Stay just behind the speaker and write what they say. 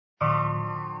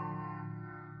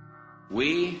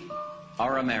We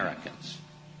are Americans.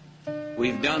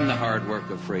 We've done the hard work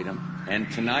of freedom,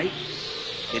 and tonight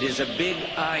it is a big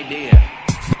idea,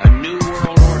 a new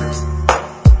world order.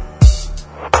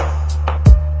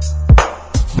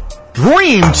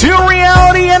 Dream 2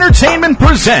 Reality Entertainment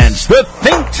presents the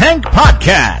Think Tank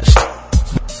Podcast.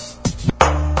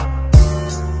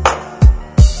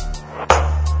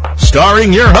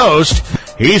 Starring your host,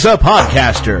 he's a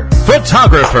podcaster,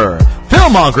 photographer,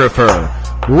 filmographer,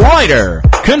 writer,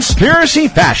 conspiracy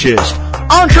fascist,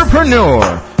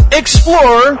 entrepreneur,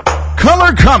 explorer,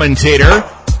 color commentator,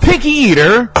 picky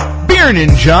eater, beer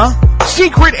ninja,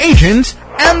 secret agent,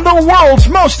 and the world's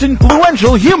most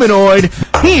influential humanoid.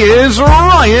 He is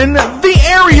Ryan, the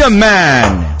Area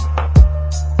Man.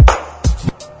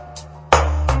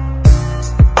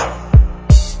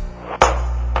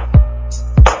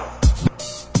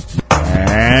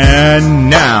 And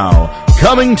now,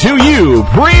 coming to you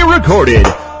pre-recorded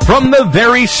from the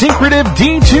very secretive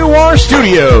D2R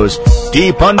studios,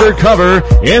 deep undercover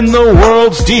in the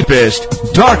world's deepest,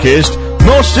 darkest,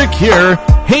 most secure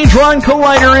Hadron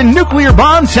Collider and nuclear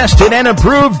bomb tested and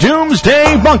approved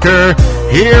doomsday bunker,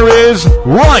 here is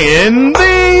Ryan,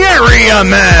 the Area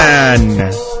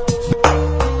Man.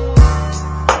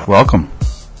 Welcome.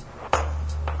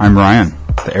 I'm Ryan,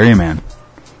 the Area Man,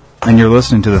 and you're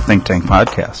listening to the Think Tank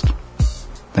Podcast.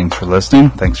 Thanks for listening.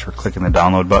 Thanks for clicking the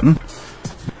download button.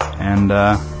 And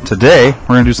today we're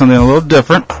going to do something a little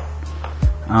different.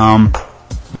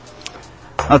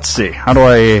 Let's see. How do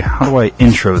I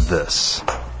intro this?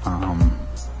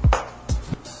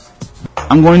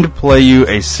 I'm going to play you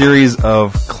a series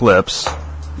of clips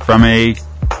from a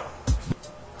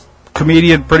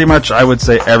comedian pretty much I would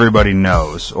say everybody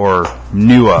knows or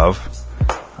knew of.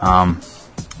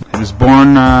 He was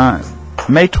born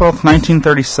May 12th,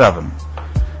 1937.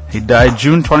 He died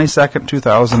June 22nd,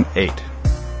 2008.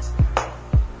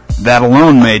 That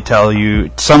alone may tell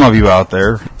you, some of you out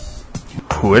there,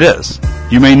 who it is.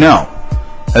 You may know.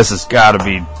 This has got to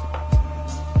be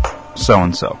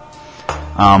so-and-so.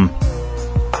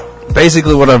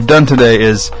 Basically what I've done today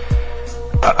is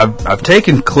I've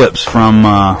taken clips from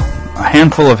a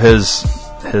handful of his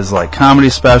like comedy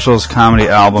specials, comedy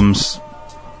albums.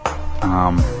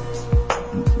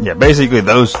 Basically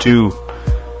those two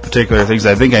particular things.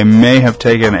 I think I may have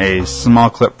taken a small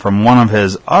clip from one of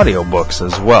his audiobooks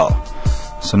as well.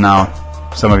 So now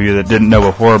some of you that didn't know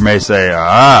before may say,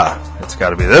 it's got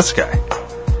to be this guy.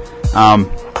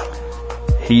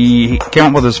 He came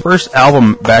up with his first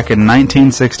album back in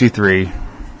 1963.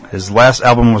 His last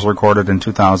album was recorded in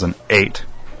 2008.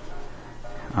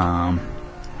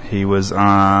 He was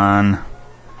on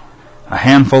a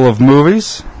handful of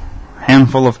movies,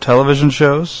 handful of television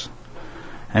shows,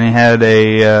 and he had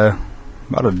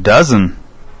about a dozen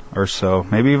or so,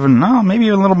 maybe even a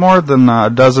little more than a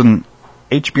dozen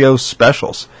HBO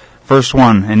specials. First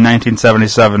one in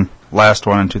 1977, last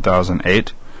one in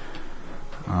 2008.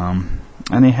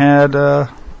 And he had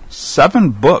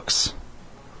 7 books,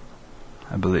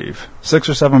 I believe. 6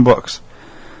 or 7 books.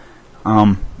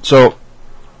 So,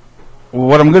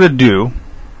 what I'm going to do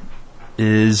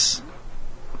is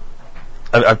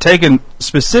I've taken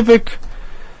specific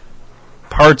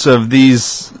parts of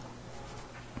these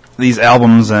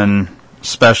albums and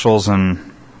specials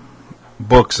and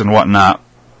books and whatnot,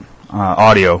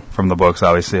 audio from the books,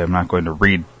 obviously. I'm not going to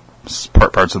read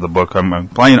parts of the book. I'm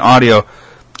playing audio,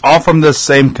 all from this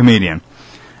same comedian.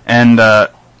 And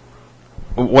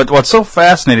what's so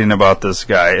fascinating about this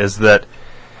guy is that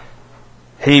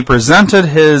he presented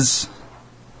his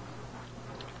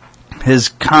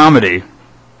comedy,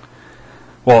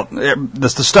 the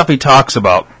stuff he talks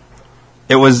about,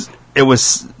 it was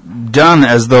done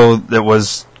as though it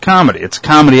was comedy. It's a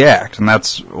comedy act, and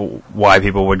that's why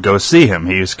people would go see him.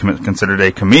 He was considered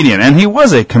a comedian, and he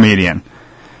was a comedian.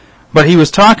 But he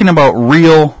was talking about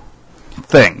real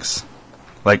things,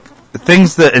 like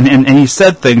things that, and he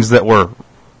said things that were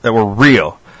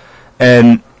real.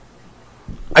 And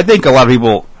I think a lot of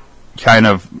people kind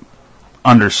of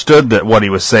understood that what he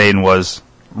was saying was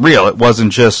real. It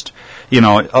wasn't just, a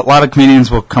lot of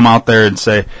comedians will come out there and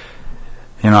say,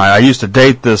 I used to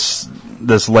date this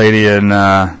lady, and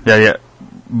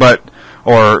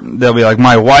or they'll be like,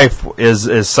 my wife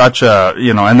is such a,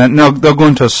 and then they'll go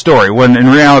into a story when in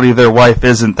reality their wife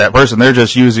isn't that person. They're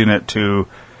just using it to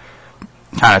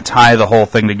kind of tie the whole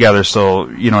thing together. So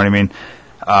you know what I mean.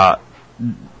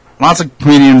 Lots of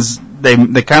comedians they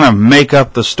kind of make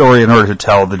up the story in order to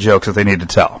tell the jokes that they need to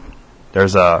tell.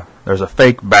 There's a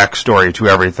fake backstory to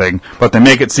everything, but they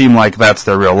make it seem like that's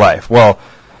their real life. Well,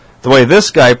 the way this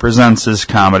guy presents his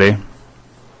comedy,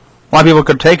 a lot of people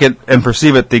could take it and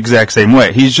perceive it the exact same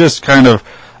way. He's just kind of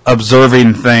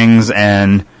observing things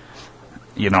and,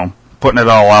 putting it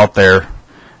all out there.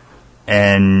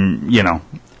 And,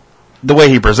 the way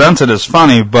he presents it is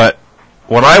funny, but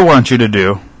what I want you to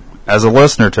do as a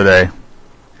listener today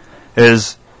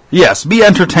is, yes, be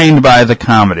entertained by the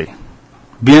comedy.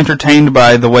 Be entertained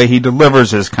by the way he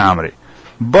delivers his comedy.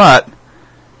 But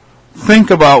think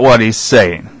about what he's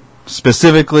saying.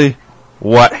 Specifically,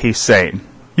 what he's saying.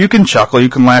 You can chuckle, you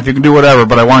can laugh, you can do whatever,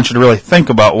 but I want you to really think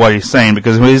about what he's saying,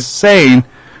 because what he's saying,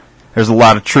 there's a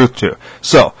lot of truth to it.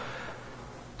 So,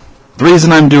 the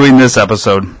reason I'm doing this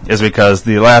episode is because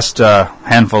the last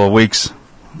handful of weeks,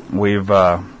 we've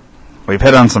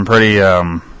hit on some pretty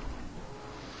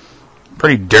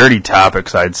dirty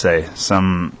topics, I'd say.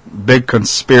 Some big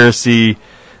conspiracy.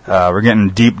 We're getting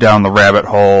deep down the rabbit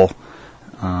hole.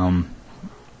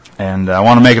 And I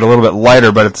want to make it a little bit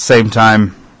lighter, but at the same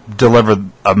time, deliver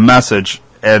a message.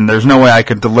 And there's no way I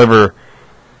could deliver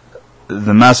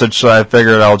the message, so I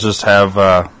figured I'll just have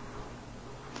a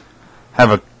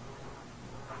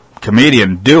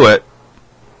comedian do it.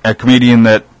 A comedian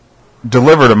that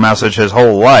delivered a message his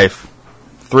whole life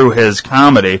through his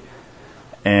comedy.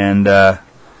 And I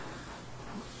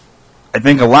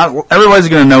think everybody's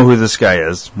going to know who this guy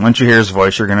is. Once you hear his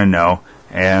voice, you're going to know,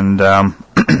 and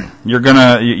you're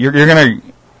gonna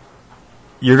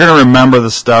remember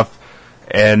the stuff.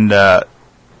 And but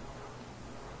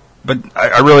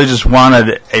I really just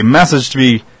wanted a message to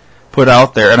be put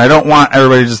out there, and I don't want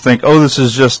everybody to just think, oh, this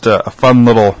is just a fun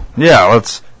little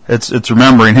it's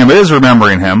remembering him. It is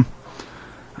remembering him.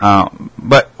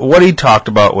 But what he talked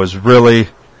about was really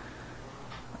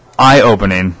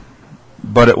eye-opening,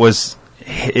 but it was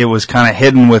kind of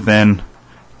hidden within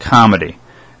comedy,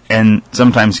 and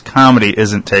sometimes comedy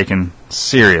isn't taken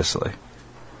seriously,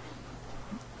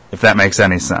 if that makes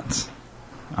any sense.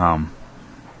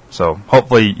 So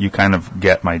hopefully you kind of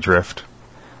get my drift.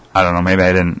 I don't know, maybe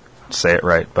I didn't say it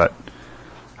right, but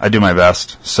I do my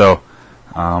best. So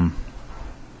have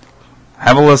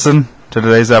a listen to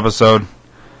today's episode.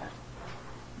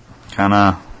 Kind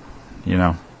of,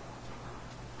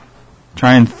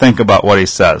 try and think about what he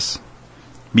says.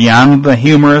 Beyond the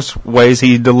humorous ways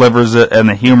he delivers it and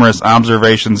the humorous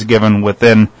observations given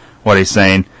within what he's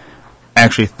saying,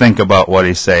 actually think about what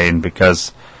he's saying,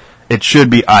 because it should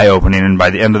be eye-opening, and by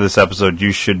the end of this episode,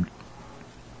 you should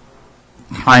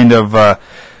kind of...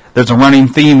 there's a running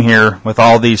theme here with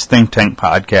all these think tank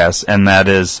podcasts, and that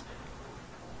is,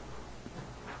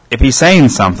 if he's saying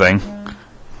something,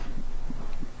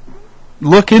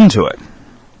 look into it.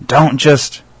 Don't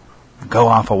just go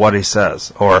off of what he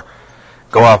says, or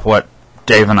go off what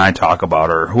Dave and I talk about,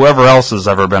 or whoever else has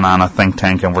ever been on a think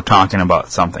tank and we're talking about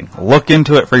something. Look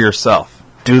into it for yourself.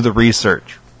 Do the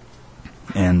research.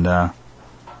 And,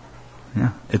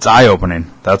 it's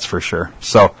eye-opening, that's for sure.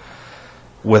 So,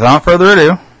 without further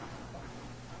ado,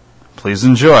 please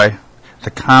enjoy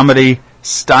the comedy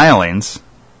stylings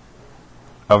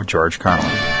of George Carlin.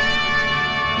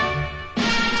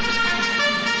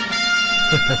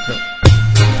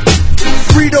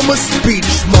 Freedom of speech,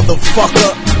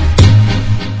 motherfucker.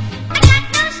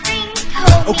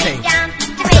 Okay.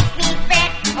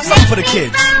 Something for the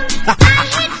kids.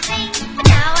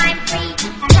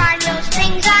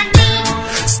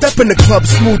 Step in the club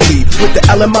smoothly with the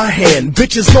L in my hand.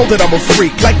 Bitches know that I'm a freak,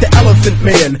 like the Elephant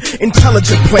Man.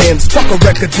 Intelligent plans, fuck a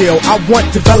record deal. I want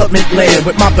development land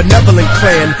with my benevolent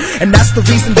clan, and that's the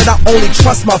reason that I only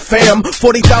trust my fam.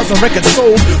 40,000 records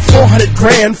sold, 400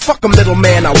 grand. Fuck 'em, little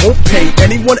man, I won't pay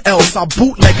anyone else. I'll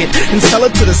bootleg it and sell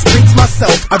it to the streets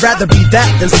myself. I'd rather be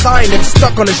that than signed and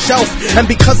stuck on a shelf. And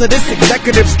because of this,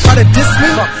 executives try to diss me.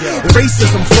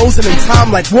 Racism frozen in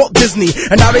time like Walt Disney,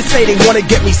 and now they say they want to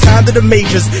get me signed to the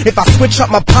majors. If I switch up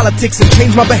my politics and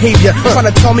change my behavior, trying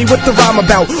to tell me what the rhyme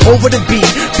about over the beat.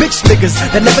 Bitch niggas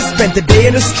that never spent a day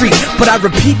in the street. But I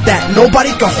repeat that,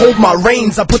 nobody can hold my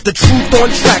reins. I put the truth on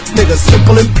tracks, nigga,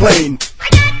 simple and plain.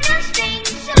 I got no strings,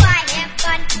 so I have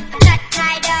fun. I'm not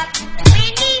tied up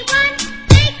with anyone.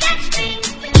 Take that string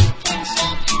when you can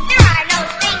see there are no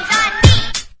strings on me.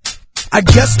 I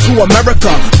guess to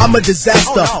America, I'm a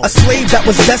disaster. A slave that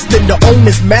was destined to own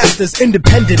his masters.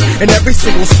 Independent in every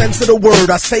single sense of the word.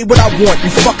 I say what I want, you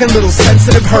fucking little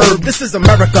sensitive herb. This is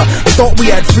America. Thought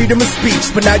we had freedom of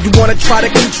speech, but now you wanna try to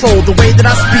control the way that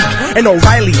I speak. And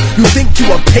O'Reilly, you think you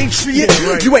a patriot?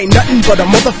 You ain't nothing but a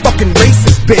motherfucking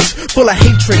racist bitch. Full of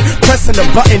hatred, pressing the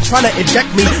button, trying to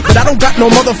eject me. But I don't got no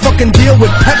motherfucking deal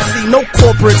with Pepsi. No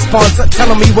corporate sponsor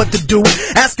telling me what to do,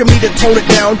 asking me to tone it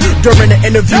down during the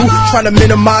interview. Trying trying to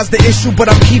minimize the issue, but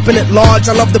I'm keeping it large.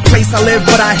 I love the place I live,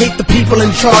 but I hate the people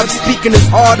in charge. Speaking is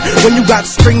hard when you got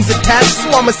strings attached, so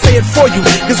I'ma say it for you,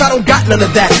 cause I don't got none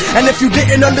of that. And if you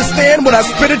didn't understand when I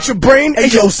spit at your brain,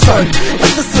 hey yo son,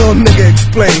 let this little nigga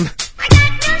explain. I got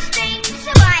no strings,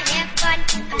 so I have fun.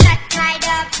 I'm not tied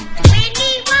up with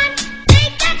anyone.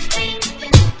 Take that string so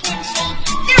you can see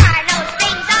there are no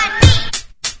strings on me.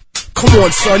 Come on,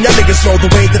 son, y'all niggas know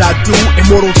the way that I do.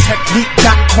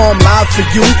 ImmortalTechnique.com live for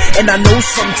you. And I know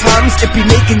sometimes it be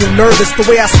making you nervous, the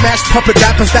way I smash puppet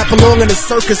rappers that belong in a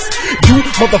circus. You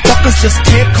motherfuckers just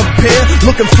can't compare.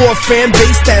 Looking for a fan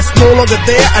base that's no longer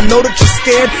there. I know that you're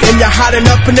scared and you're hiding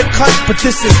up in the cut, but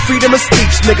this is freedom of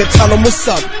speech, nigga. Tell them what's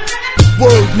up.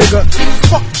 Word, nigga.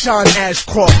 Fuck John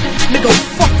Ashcroft. Nigga,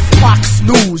 fuck Fox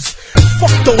News.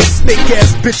 Fuck those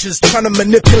snake-ass bitches trying to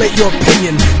manipulate your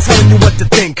opinion, telling you what to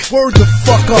think. Word the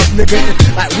fuck up, nigga.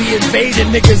 Like we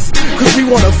invaded niggas cause we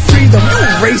wanna free them. You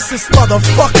racist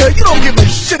motherfucker. You don't give a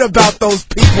shit about those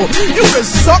people. You can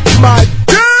suck my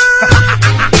dick.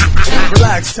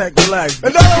 Relax, Tech, relax.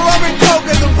 Another rum and coke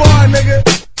at the bar, nigga.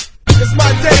 It's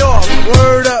my day off.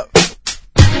 Word up.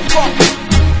 Fuck.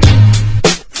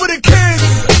 For the kids.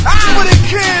 For the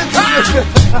kids.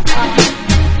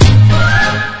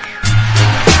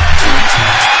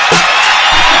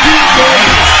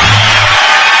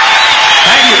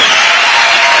 Thank you.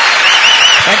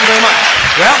 Thank you very much.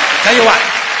 Well, tell you what.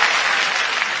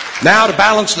 Now, to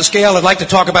balance the scale, I'd like to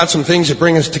talk about some things that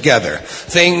bring us together.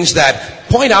 Things that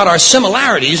point out our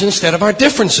similarities instead of our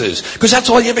differences. Because that's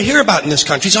all you ever hear about in this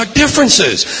country is our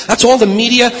differences. That's all the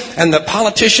media and the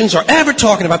politicians are ever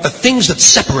talking about, the things that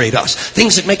separate us,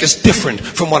 things that make us different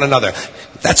from one another.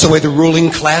 That's the way the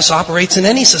ruling class operates in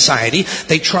any society.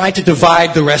 They try to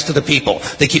divide the rest of the people.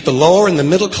 They keep the lower and the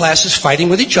middle classes fighting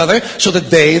with each other so that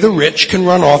they, the rich, can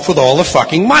run off with all the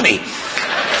fucking money.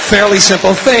 Fairly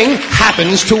simple thing,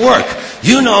 happens to work.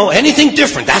 You know, anything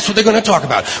different, that's what they're going to talk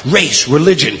about. Race,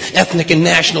 religion, ethnic and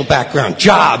national background,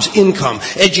 jobs, income,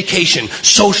 education,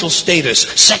 social status,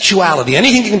 sexuality,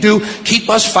 anything you can do, keep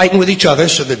us fighting with each other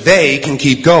so that they can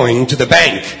keep going to the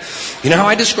bank. You know how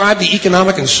I describe the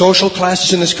economic and social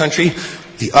classes in this country?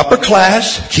 The upper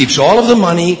class keeps all of the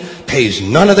money, pays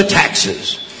none of the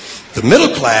taxes. The middle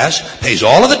class pays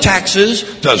all of the taxes,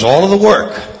 does all of the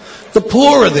work. The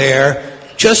poor are there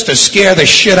just to scare the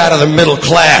shit out of the middle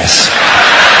class.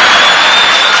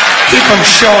 Keep them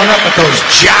showing up at those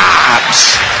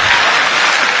jobs.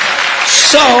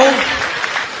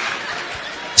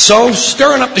 So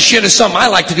stirring up the shit is something I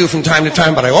like to do from time to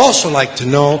time, but I also like to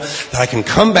know that I can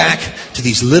come back to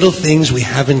these little things we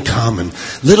have in common,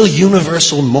 little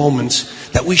universal moments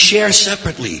that we share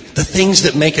separately, the things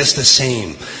that make us the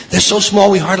same. They're so small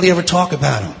we hardly ever talk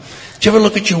about them. Do you ever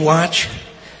look at your watch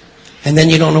and then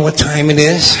you don't know what time it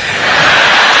is?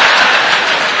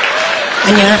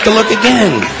 And you have to look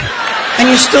again, and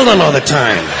you still don't know the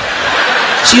time.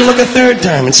 So you look a third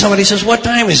time and somebody says, "What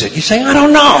time is it?" You say, "I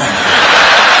don't know."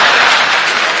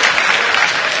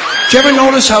 Do you ever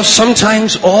notice how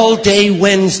sometimes all day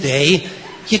Wednesday,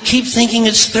 you keep thinking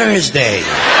it's Thursday?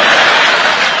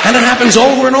 And it happens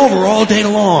over and over all day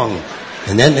long.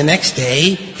 And then the next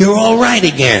day, you're all right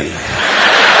again.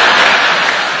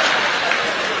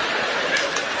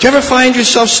 Do you ever find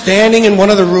yourself standing in one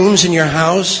of the rooms in your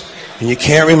house and you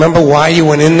can't remember why you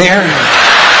went in there?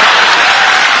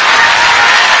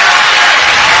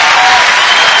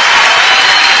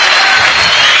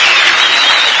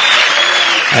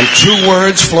 And two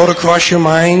words float across your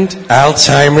mind: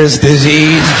 Alzheimer's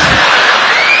disease.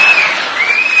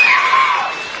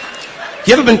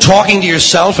 You ever been talking to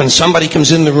yourself and somebody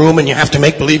comes in the room and you have to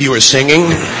make believe you were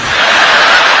singing?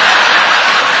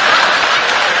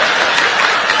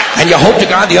 And you hope to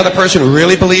God the other person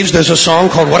really believes there's a song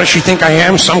called "What Does She Think I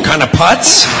Am?" Some kind of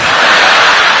putz?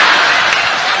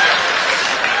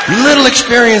 Little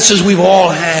experiences we've all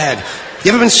had. You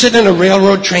ever been sitting in a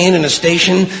railroad train in a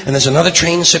station and there's another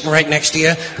train sitting right next to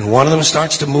you and one of them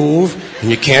starts to move and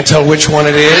you can't tell which one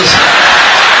it is?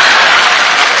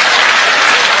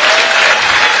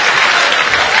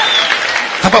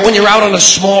 How about when you're out on a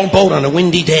small boat on a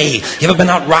windy day? You ever been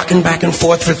out rocking back and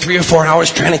forth for 3 or 4 hours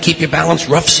trying to keep your balance?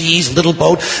 Rough seas, little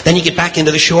boat. Then you get back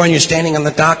into the shore and you're standing on the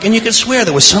dock and you can swear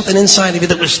there was something inside of you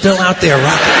that was still out there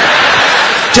rocking.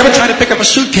 Did you ever try to pick up a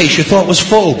suitcase you thought was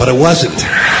full, but it wasn't?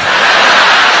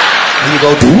 And you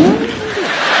go, "Doo?"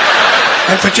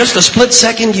 And for just a split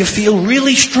second, you feel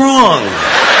really strong.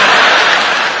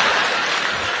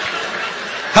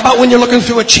 How about when you're looking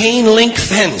through a chain link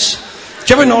fence? Do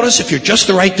you ever notice if you're just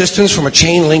the right distance from a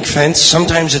chain link fence,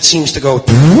 sometimes it seems to go,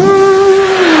 "Doo?"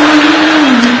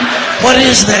 What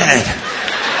is that?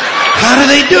 How do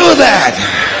they do that?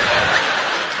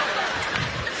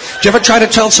 Did you ever try to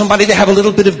tell somebody they have a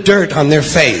little bit of dirt on their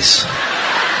face?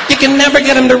 You can never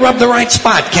get them to rub the right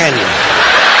spot, can you?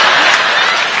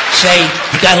 Say,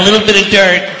 you got a little bit of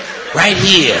dirt right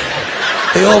here.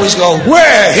 They always go,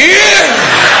 where, here?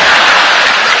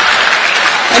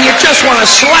 And you just want to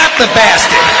slap the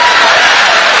bastard.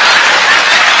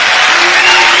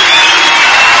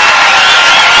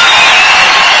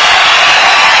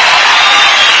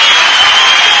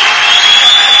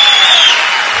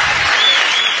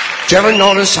 Do you ever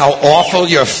notice how awful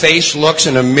your face looks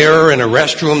in a mirror in a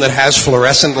restroom that has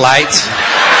fluorescent lights?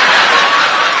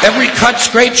 Every cut,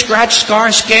 scrape, scratch,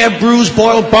 scar, scab, bruise,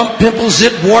 boil, bump, pimple,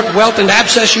 zit, wart, welt, and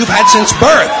abscess you've had since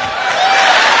birth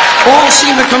all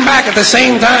seem to come back at the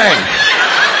same time.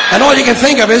 And all you can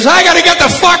think of is, I gotta get the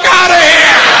fuck out of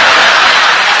here!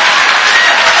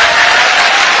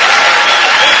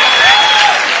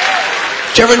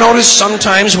 Do you ever notice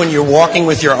sometimes when you're walking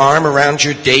with your arm around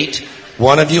your date,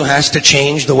 one of you has to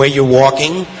change the way you're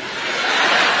walking?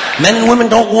 Men and women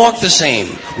don't walk the same.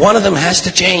 One of them has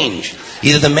to change.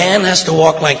 Either the man has to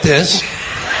walk like this,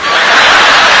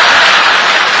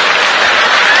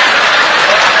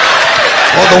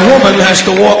 or the woman has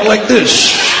to walk like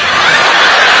this.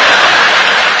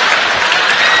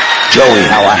 Joey,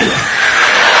 how are you?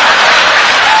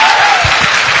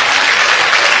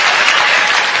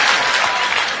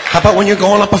 How about when you're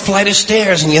going up a flight of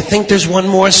stairs and you think there's one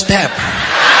more step?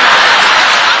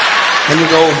 And you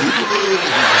go...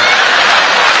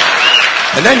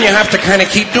 And then you have to kind of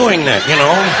keep doing that, you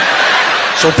know?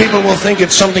 So people will think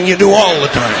it's something you do all the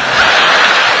time.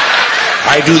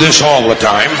 I do this all the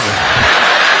time.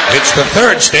 It's the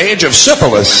third stage of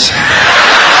syphilis.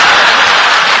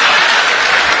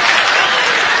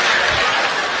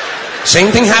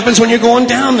 Same thing happens when you're going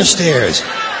down the stairs.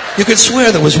 You could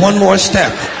swear there was one more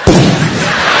step.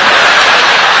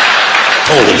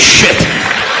 Holy shit.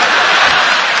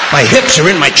 My hips are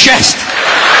in my chest.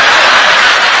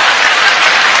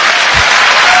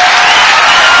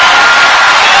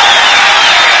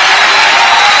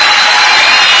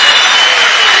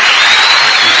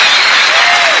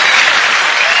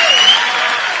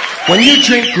 When you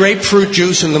drink grapefruit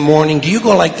juice in the morning, do you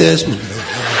go like this?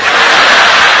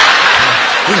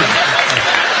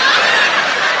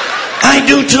 I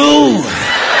do too.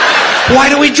 Why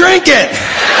do we drink it?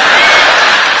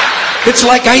 It's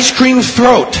like ice cream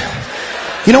throat.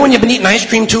 You know when you've been eating ice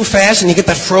cream too fast and you get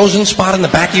that frozen spot in the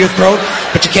back of your throat,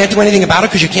 but you can't do anything about it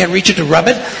because you can't reach it to rub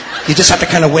it? You just have to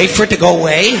kind of wait for it to go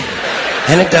away.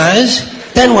 And it does.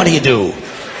 Then what do?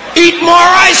 Eat more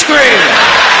ice cream!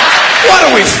 What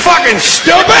are we, fucking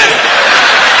stupid?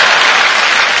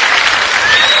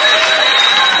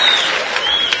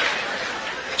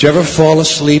 Do you ever fall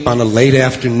asleep on a late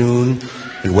afternoon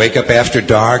and wake up after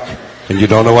dark and you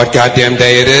don't know what goddamn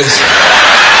day it is?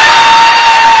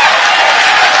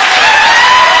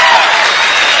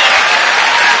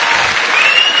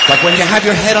 Like when you have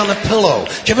your head on the pillow.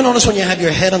 Do you ever notice when you have your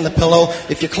head on the pillow,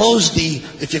 if you close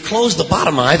the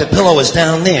bottom eye, the pillow is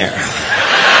down there.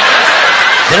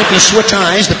 Then if you switch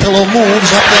eyes, the pillow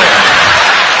moves up there.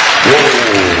 Whoa,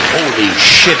 holy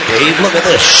shit, Dave, look at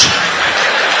this.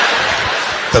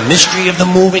 The mystery of the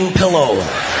moving pillow.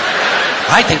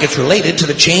 I think it's related to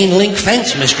the chain link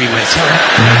fence mystery myself.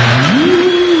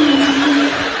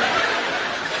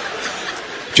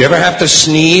 Do you ever have to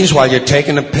sneeze while you're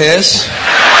taking a piss?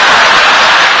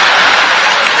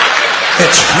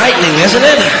 It's frightening, isn't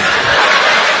it?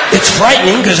 It's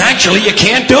frightening because actually you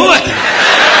can't do it.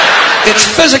 It's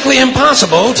physically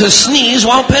impossible to sneeze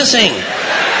while pissing.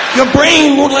 Your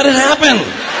brain won't let it happen.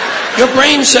 Your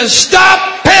brain says, stop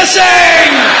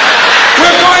pissing!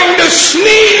 We're going to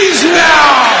sneeze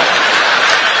now!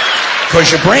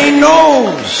 Because your brain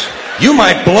knows you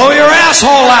might blow your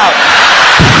asshole out.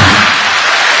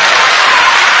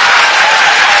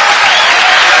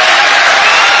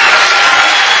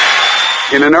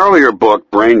 In an earlier book,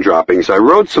 Brain Droppings, I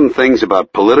wrote some things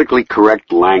about politically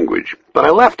correct language, but I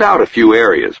left out a few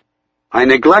areas. I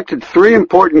neglected 3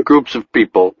 important groups of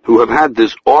people who have had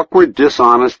this awkward,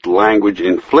 dishonest language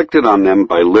inflicted on them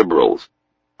by liberals.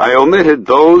 I omitted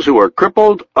those who are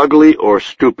crippled, ugly, or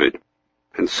stupid.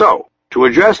 And so, to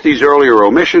address these earlier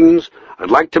omissions, I'd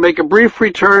like to make a brief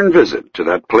return visit to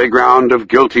that playground of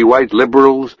guilty white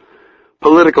liberals,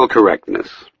 political correctness.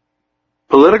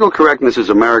 Political correctness is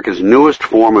America's newest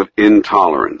form of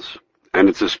intolerance, and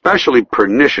it's especially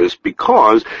pernicious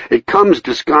because it comes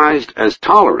disguised as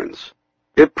tolerance.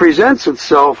 It presents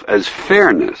itself as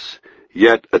fairness,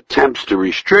 yet attempts to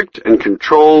restrict and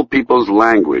control people's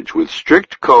language with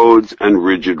strict codes and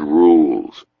rigid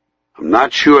rules. I'm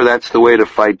not sure that's the way to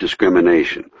fight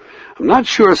discrimination. I'm not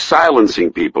sure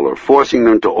silencing people or forcing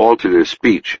them to alter their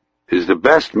speech is the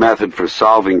best method for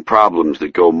solving problems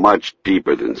that go much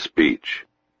deeper than speech.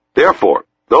 Therefore,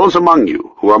 those among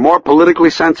you who are more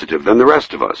politically sensitive than the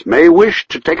rest of us may wish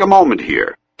to take a moment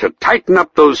here to tighten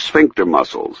up those sphincter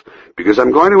muscles, because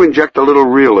I'm going to inject a little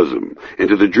realism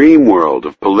into the dream world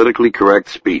of politically correct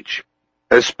speech,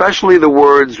 especially the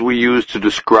words we use to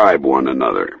describe one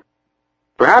another.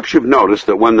 Perhaps you've noticed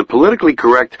that when the politically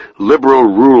correct liberal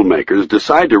rule makers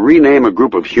decide to rename a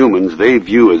group of humans they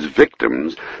view as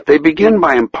victims, they begin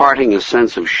by imparting a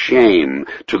sense of shame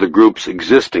to the group's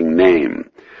existing name.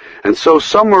 And so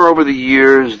somewhere over the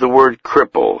years, the word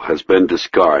cripple has been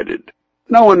discarded.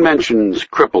 No one mentions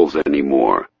cripples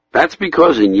anymore. That's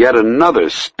because in yet another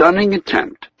stunning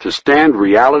attempt to stand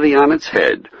reality on its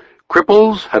head,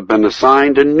 cripples have been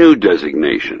assigned a new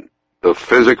designation, the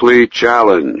physically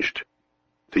challenged.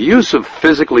 The use of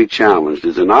physically challenged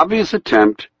is an obvious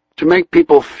attempt to make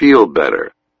people feel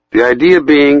better. The idea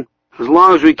being, as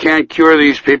long as we can't cure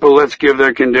these people, let's give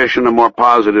their condition a more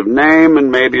positive name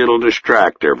and maybe it'll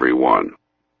distract everyone.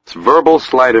 It's verbal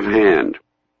sleight of hand.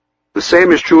 The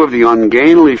same is true of the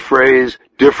ungainly phrase,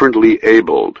 differently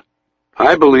abled.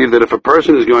 I believe that if a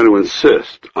person is going to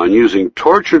insist on using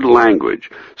tortured language,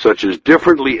 such as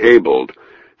differently abled,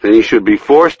 then he should be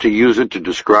forced to use it to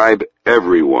describe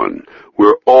everyone.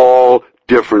 We're all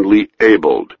differently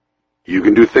abled. You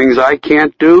can do things I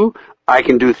can't do. I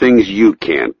can do things you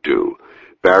can't do.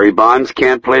 Barry Bonds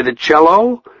can't play the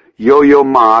cello. Yo-Yo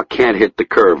Ma can't hit the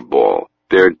curveball.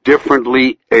 They're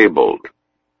differently abled.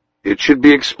 It should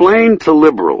be explained to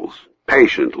liberals,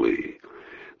 patiently,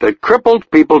 that crippled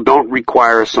people don't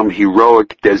require some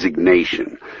heroic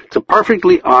designation. It's a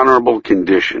perfectly honorable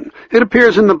condition. It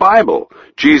appears in the Bible.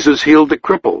 Jesus healed the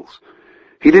cripples.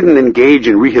 He didn't engage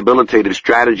in rehabilitative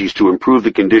strategies to improve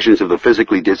the conditions of the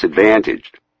physically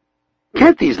disadvantaged.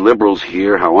 Can't these liberals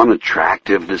hear how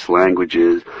unattractive this language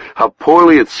is, how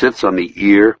poorly it sits on the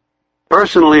ear?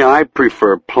 Personally, I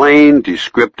prefer plain,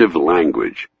 descriptive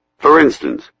language. For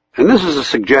instance, and this is a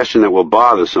suggestion that will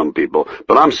bother some people,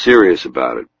 but I'm serious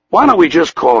about it. Why don't we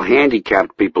just call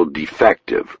handicapped people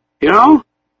defective? You know?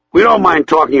 We don't mind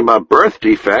talking about birth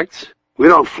defects. We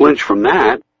don't flinch from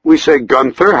that. We say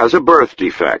Gunther has a birth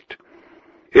defect.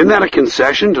 Isn't that a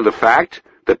concession to the fact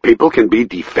that people can be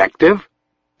defective?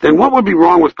 Then what would be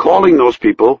wrong with calling those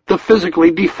people the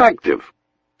physically defective?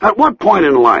 At what point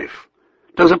in life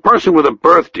does a person with a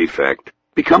birth defect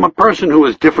become a person who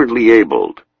is differently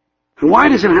abled? And why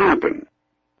does it happen?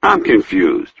 I'm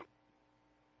confused.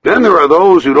 Then there are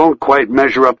those who don't quite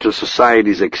measure up to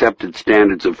society's accepted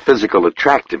standards of physical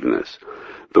attractiveness.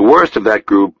 The worst of that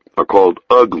group are called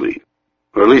ugly,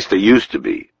 or at least they used to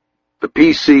be. The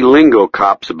PC lingo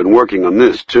cops have been working on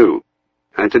this, too.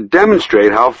 And to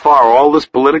demonstrate how far all this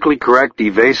politically correct,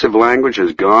 evasive language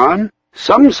has gone,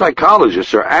 some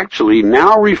psychologists are actually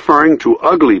now referring to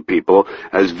ugly people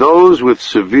as those with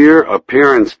severe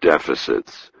appearance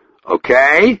deficits.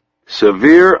 Okay?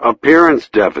 Severe appearance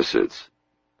deficits.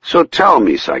 So tell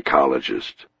me,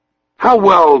 psychologist, how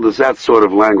well does that sort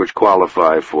of language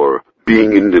qualify for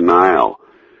being in denial?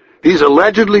 These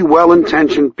allegedly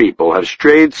well-intentioned people have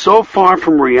strayed so far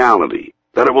from reality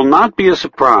that it will not be a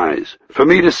surprise for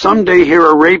me to someday hear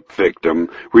a rape victim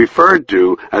referred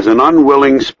to as an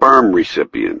unwilling sperm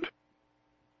recipient.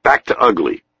 Back to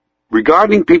ugly.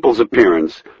 Regarding people's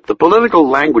appearance, the political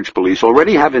language police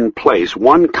already have in place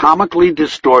one comically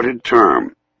distorted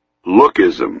term,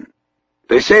 lookism.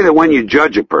 They say that when you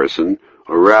judge a person,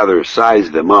 or rather size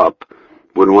them up,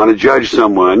 wouldn't want to judge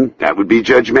someone, that would be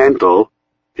judgmental.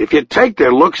 If you take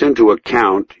their looks into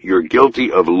account, you're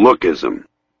guilty of lookism.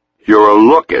 You're a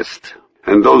lookist,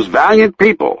 and those valiant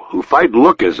people who fight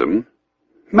lookism,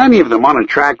 many of them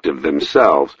unattractive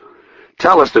themselves,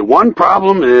 tell us that one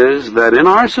problem is that in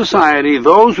our society,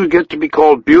 those who get to be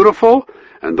called beautiful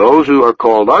and those who are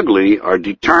called ugly are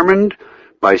determined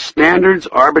by standards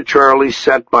arbitrarily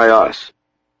set by us.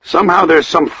 Somehow there's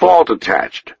some fault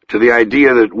attached to the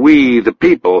idea that we, the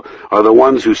people, are the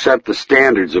ones who set the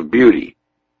standards of beauty.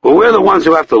 Well, we're the ones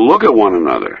who have to look at one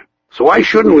another. So why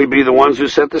shouldn't we be the ones who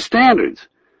set the standards?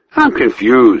 I'm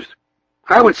confused.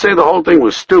 I would say the whole thing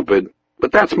was stupid,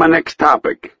 but that's my next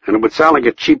topic, and it would sound like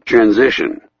a cheap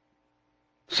transition.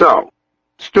 So,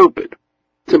 stupid.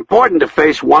 It's important to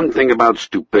face one thing about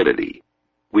stupidity.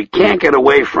 We can't get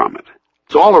away from it.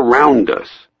 It's all around us.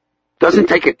 It doesn't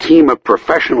take a team of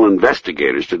professional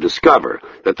investigators to discover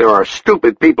that there are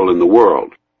stupid people in the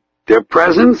world. Their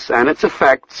presence and its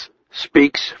effects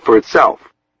speaks for itself.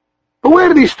 But where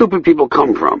do these stupid people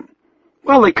come from?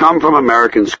 Well, they come from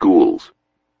American schools.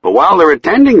 But while they're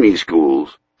attending these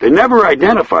schools, they're never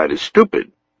identified as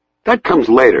stupid. That comes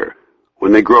later,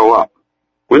 when they grow up.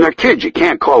 When they're kids, you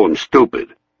can't call them stupid,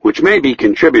 which may be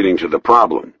contributing to the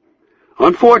problem.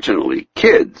 Unfortunately,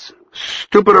 kids,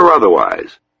 stupid or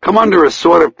otherwise, come under a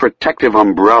sort of protective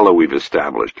umbrella we've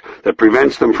established that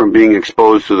prevents them from being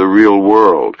exposed to the real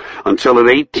world until at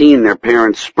 18 their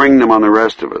parents spring them on the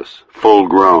rest of us, full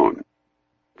grown.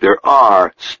 There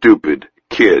are stupid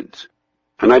kids.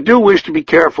 And I do wish to be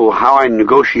careful how I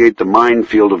negotiate the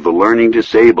minefield of the learning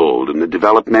disabled and the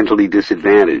developmentally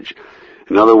disadvantaged.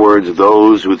 In other words,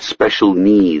 those with special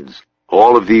needs.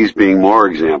 All of these being more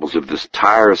examples of this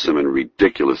tiresome and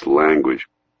ridiculous language.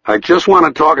 I just want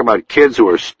to talk about kids who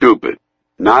are stupid,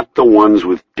 not the ones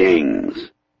with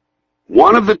dings.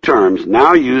 One of the terms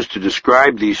now used to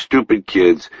describe these stupid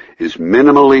kids is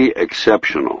minimally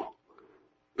exceptional.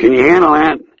 Can you handle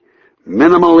that?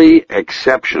 Minimally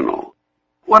exceptional.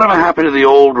 Whatever happened to the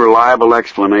old reliable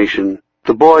explanation,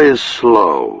 the boy is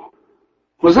slow?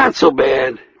 Was that so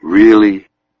bad? Really?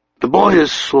 The boy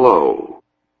is slow.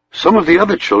 Some of the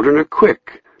other children are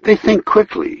quick. They think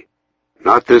quickly.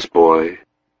 Not this boy.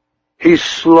 He's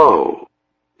slow.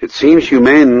 It seems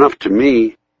humane enough to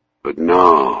me, but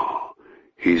no.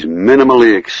 He's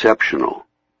minimally exceptional.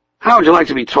 How would you like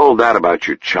to be told that about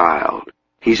your child?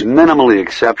 He's minimally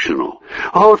exceptional.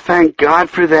 Oh, thank God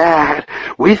for that.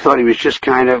 We thought he was just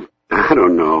kind of, I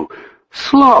don't know,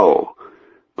 slow.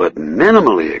 But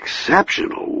minimally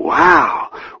exceptional, wow.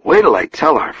 Wait till I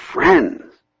tell our friends.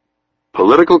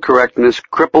 Political correctness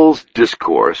cripples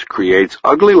discourse, creates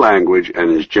ugly language, and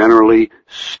is generally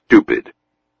stupid.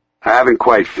 I haven't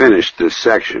quite finished this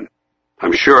section.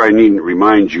 I'm sure I needn't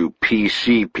remind you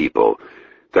PC people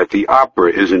that the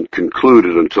opera isn't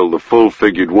concluded until the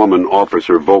full-figured woman offers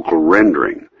her vocal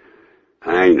rendering.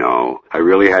 I know, I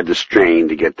really had to strain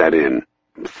to get that in.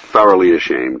 I'm thoroughly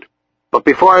ashamed. But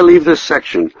before I leave this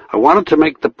section, I wanted to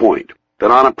make the point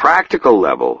that on a practical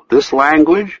level, this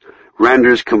language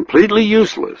renders completely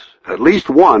useless at least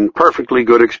one perfectly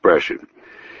good expression.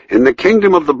 In the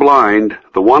kingdom of the blind,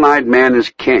 the one-eyed man is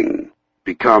king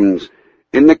becomes,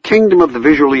 in the kingdom of the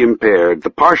visually impaired, the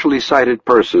partially sighted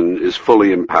person is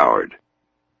fully empowered.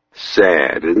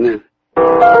 Sad, isn't it?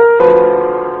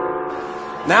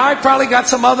 Now I probably got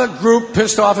some other group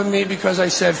pissed off at me because I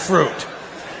said fruit.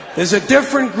 There's a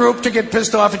different group to get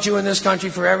pissed off at you in this country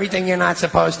for everything you're not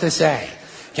supposed to say.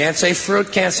 Can't say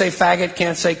fruit, can't say faggot,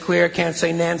 can't say queer, can't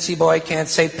say Nancy boy, can't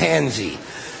say pansy.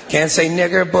 Can't say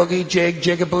nigger, boogie, jig,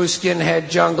 jigaboo, skinhead,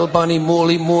 jungle bunny,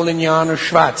 mooly, moulignon, or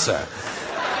schwarzer.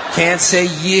 Can't say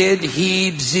yid,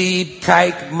 heeb, zeeb,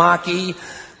 kike, maki,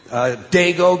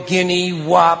 dago, guinea,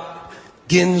 wop,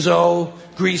 ginzo,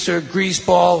 greaser,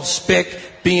 greaseball, spick,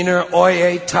 beaner,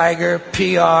 oye, tiger,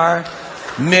 PR,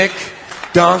 mick,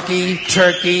 donkey,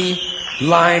 turkey,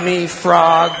 limey,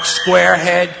 frog,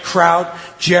 squarehead, kraut,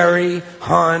 jerry,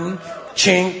 hun,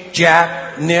 chink,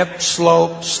 jap, nip,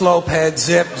 slope, slopehead,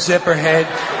 zip, zipperhead,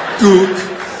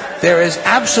 gook. There is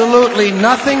absolutely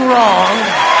nothing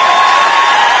wrong.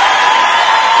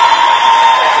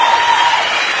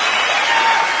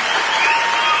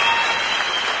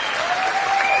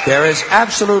 There is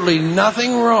absolutely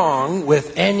nothing wrong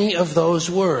with any of those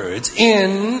words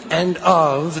in and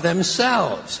of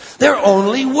themselves. They're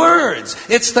only words.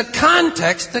 It's the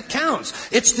context that counts.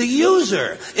 It's the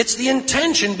user. It's the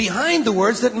intention behind the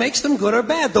words that makes them good or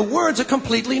bad. The words are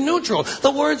completely neutral.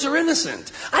 The words are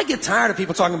innocent. I get tired of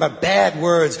people talking about bad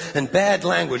words and bad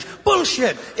language.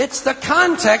 Bullshit. It's the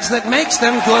context that makes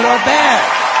them good or bad.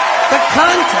 The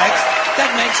context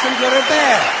that makes them good or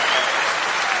bad.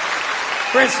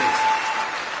 For instance,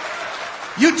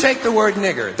 you take the word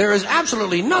nigger. There is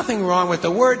absolutely nothing wrong with the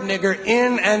word nigger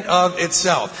in and of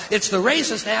itself. It's the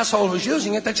racist asshole who's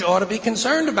using it that you ought to be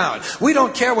concerned about. We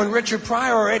don't care when Richard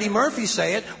Pryor or Eddie Murphy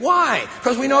say it. Why?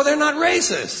 Because we know they're not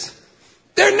racist.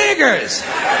 They're niggers.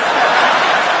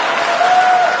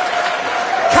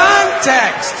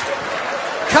 Context.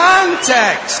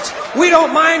 Context. We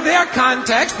don't mind their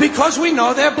context because we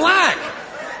know they're black.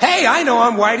 Hey, I know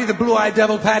I'm Whitey, the blue-eyed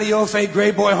devil, patio, fade,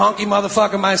 gray boy, honky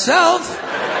motherfucker myself.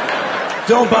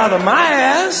 Don't bother my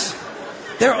ass.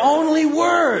 They're only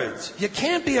words. You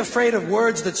can't be afraid of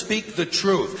words that speak the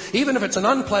truth, even if it's an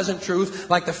unpleasant truth,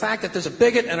 like the fact that there's a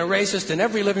bigot and a racist in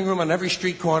every living room on every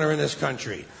street corner in this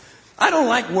country. I don't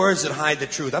like words that hide the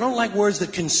truth. I don't like words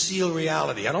that conceal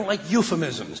reality. I don't like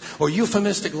euphemisms or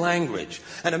euphemistic language.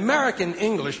 And American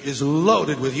English is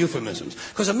loaded with euphemisms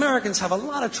because Americans have a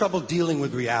lot of trouble dealing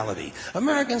with reality.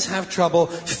 Americans have trouble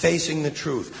facing the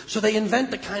truth. So they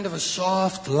invent a kind of a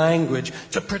soft language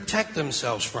to protect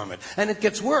themselves from it. And it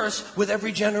gets worse with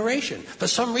every generation. For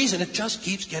some reason, it just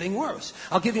keeps getting worse.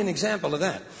 I'll give you an example of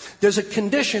that. There's a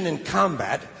condition in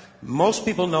combat. Most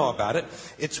people know about it.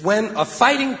 It's when a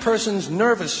fighting person's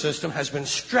nervous system has been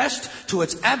stressed to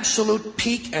its absolute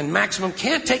peak and maximum,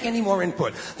 can't take any more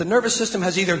input. The nervous system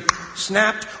has either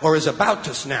snapped or is about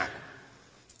to snap.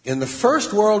 In the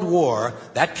First World War,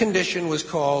 that condition was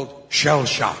called shell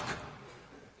shock.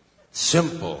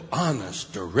 Simple,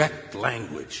 honest, direct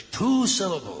language. 2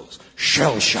 syllables.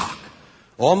 Shell shock.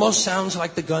 Almost sounds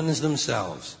like the guns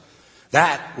themselves.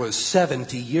 That was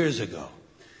 70 years ago.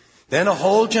 Then a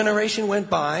whole generation went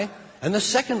by, and the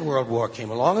Second World War came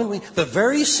along, and the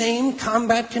very same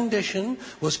combat condition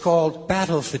was called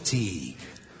battle fatigue.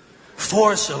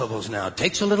 4 syllables now.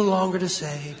 Takes a little longer to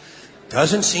say.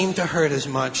 Doesn't seem to hurt as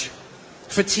much.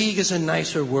 Fatigue is a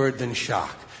nicer word than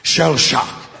shock. Shell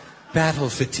shock. Battle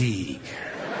fatigue.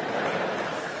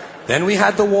 Then we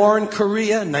had the war in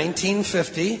Korea,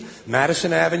 1950.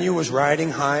 Madison Avenue was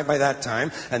riding high by that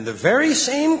time, and the very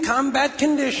same combat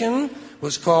condition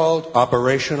was called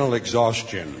operational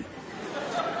exhaustion.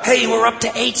 Hey, we're up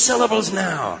to 8 syllables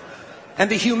now. And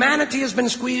the humanity has been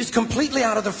squeezed completely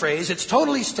out of the phrase. It's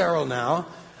totally sterile now.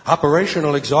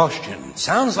 Operational exhaustion.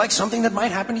 Sounds like something that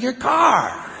might happen to your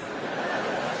car.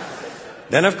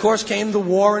 Then, of course, came the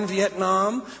war in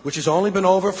Vietnam, which has only been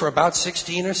over for about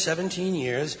 16 or 17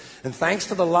 years. And thanks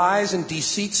to the lies and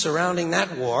deceit surrounding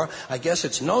that war, I guess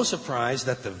it's no surprise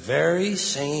that the very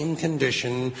same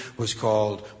condition was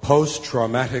called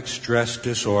post-traumatic stress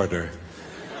disorder.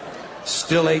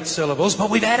 Still 8 syllables, but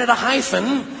we've added a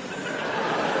hyphen.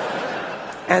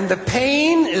 And the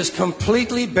pain is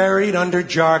completely buried under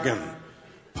jargon.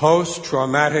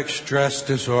 Post-traumatic stress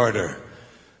disorder.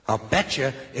 I'll bet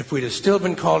you if we'd have still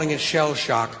been calling it shell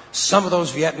shock, some of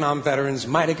those Vietnam veterans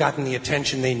might have gotten the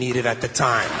attention they needed at the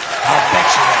time. I'll bet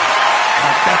you that.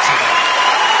 I'll bet you that.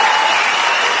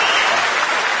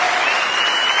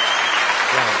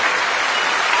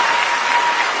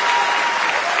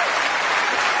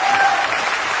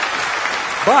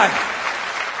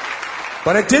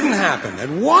 But it didn't happen.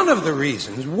 And one of the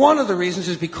reasons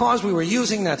is because we were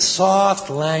using that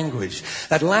soft language,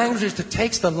 that language that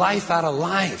takes the life out of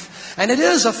life. And it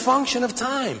is a function of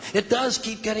time. It does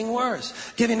keep getting worse.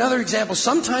 Give you another example.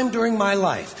 Sometime during my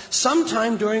life,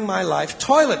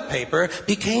 toilet paper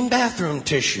became bathroom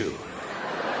tissue.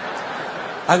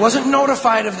 I wasn't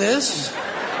notified of this.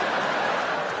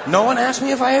 No one asked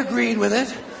me if I agreed with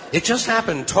it. It just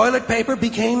happened. Toilet paper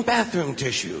became bathroom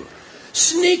tissue.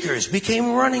 Sneakers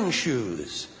became running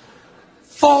shoes.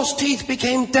 False teeth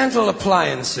became dental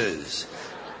appliances.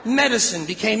 Medicine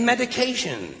became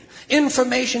medication.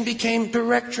 Information became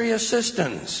directory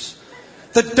assistance.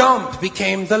 The dump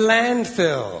became the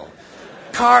landfill.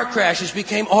 Car crashes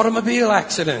became automobile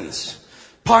accidents.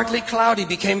 Partly cloudy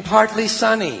became partly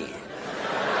sunny.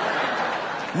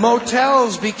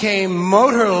 Motels became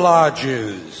motor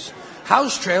lodges.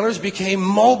 House trailers became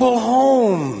mobile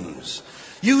homes.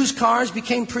 Used cars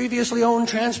became previously owned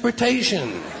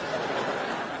transportation.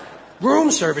 Room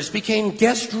service became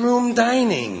guest room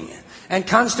dining. And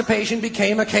constipation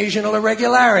became occasional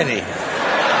irregularity.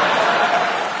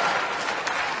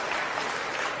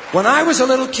 When I was a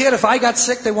little kid, if I got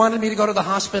sick, they wanted me to go to the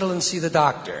hospital and see the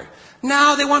doctor.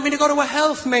 Now they want me to go to a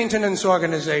health maintenance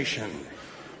organization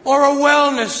or a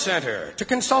wellness center to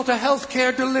consult a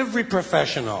healthcare delivery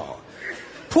professional.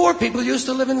 Poor people used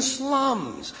to live in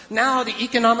slums. Now the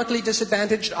economically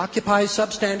disadvantaged occupy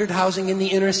substandard housing in the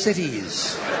inner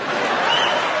cities.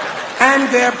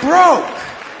 And they're broke.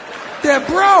 They're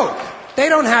broke. They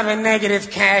don't have a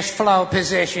negative cash flow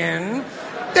position.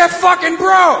 They're fucking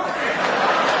broke.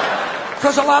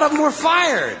 Because a lot of them were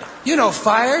fired. You know,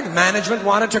 fired. Management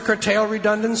wanted to curtail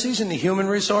redundancies in the human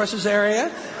resources area.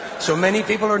 So many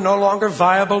people are no longer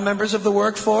viable members of the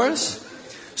workforce.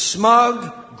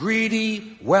 Smug,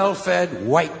 greedy, well-fed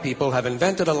white people have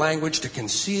invented a language to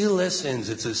conceal their sins.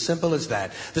 It's as simple as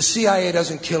that. The CIA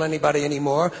doesn't kill anybody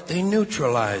anymore. They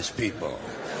neutralize people.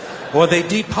 Or they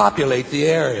depopulate the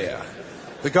area.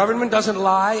 The government doesn't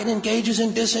lie. It engages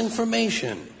in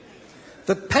disinformation.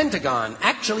 The Pentagon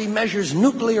actually measures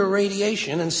nuclear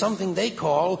radiation in something they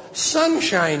call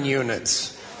sunshine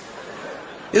units.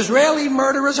 Israeli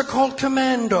murderers are called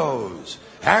commandos.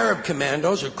 Arab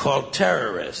commandos are called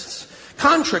terrorists.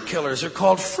 Contra killers are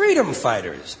called freedom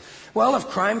fighters. Well, if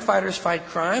crime fighters fight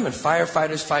crime and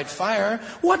firefighters fight fire,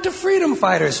 what do freedom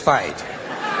fighters fight?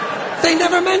 They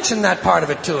never mention that part of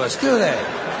it to us, do they?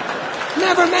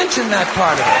 Never mention that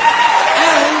part of it.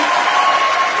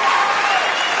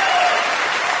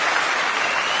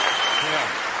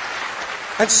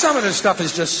 And some of this stuff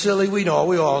is just silly. We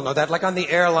all know that. Like on the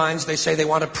airlines, they say they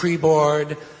want a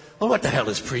pre-board. Well, what the hell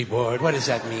is pre-board? What does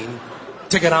that mean?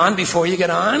 To get on before you get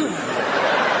on?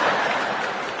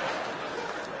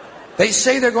 They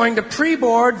say they're going to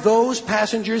pre-board those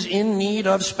passengers in need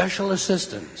of special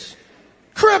assistance.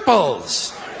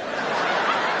 Cripples!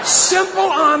 Simple,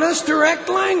 honest, direct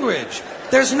language.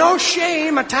 There's no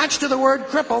shame attached to the word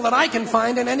cripple that I can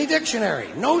find in any dictionary.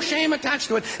 No shame attached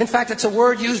to it. In fact, it's a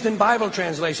word used in Bible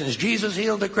translations. Jesus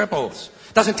healed the cripples.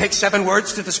 Doesn't take 7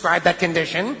 words to describe that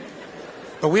condition.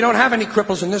 But we don't have any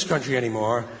cripples in this country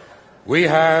anymore. We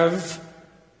have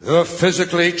the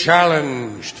physically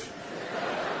challenged.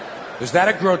 Is that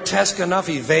a grotesque enough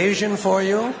evasion for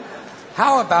you?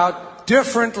 How about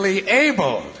differently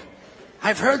abled?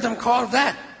 I've heard them call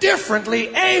that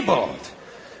differently abled.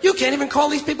 You can't even call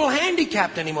these people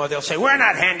handicapped anymore. They'll say, we're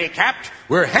not handicapped,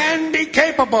 we're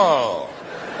handy-capable.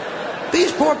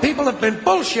 These poor people have been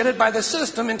bullshitted by the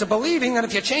system into believing that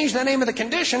if you change the name of the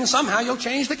condition, somehow you'll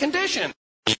change the condition.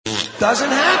 Doesn't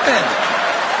happen.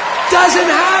 Doesn't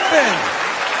happen.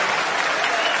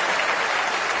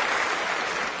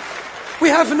 We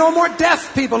have no more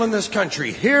deaf people in this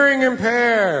country, hearing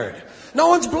impaired. No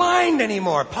one's blind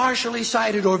anymore, partially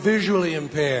sighted or visually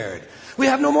impaired. We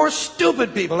have no more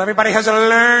stupid people. Everybody has a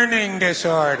learning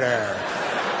disorder.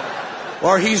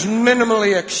 Or he's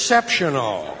minimally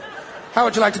exceptional. How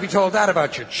would you like to be told that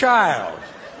about your child?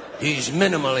 He's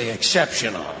minimally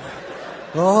exceptional.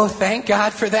 Oh, thank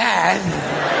God for that.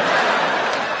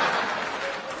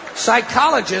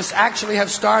 Psychologists actually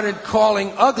have started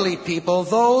calling ugly people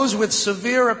those with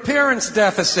severe appearance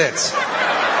deficits.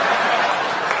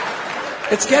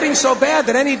 It's getting so bad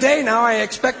that any day now I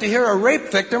expect to hear a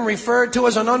rape victim referred to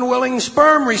as an unwilling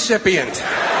sperm recipient.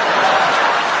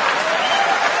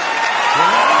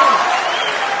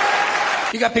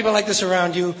 You got people like this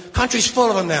around you. Country's full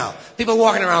of them now. People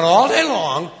walking around all day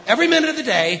long, every minute of the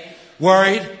day,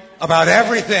 worried about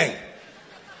everything.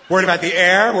 Worried about the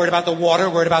air, worried about the water,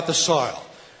 worried about the soil.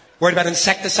 Worried about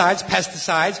insecticides,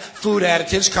 pesticides, food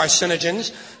additives,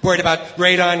 carcinogens. Worried about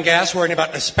radon gas, worried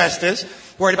about asbestos.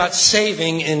 Worried about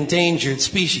saving endangered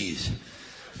species.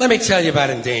 Let me tell you about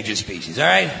endangered species, all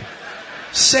right?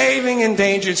 Saving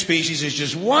endangered species is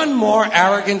just one more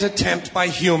arrogant attempt by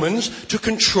humans to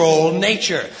control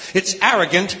nature. It's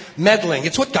arrogant meddling.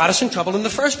 It's what got us in trouble in the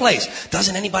first place.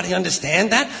 Doesn't anybody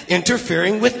understand that?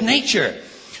 Interfering with nature.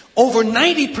 Over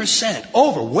 90%,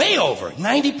 way over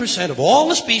 90% of all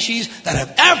the species that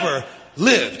have ever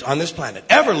lived on this planet,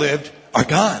 are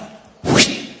gone.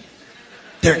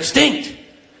 They're extinct.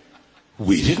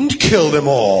 We didn't kill them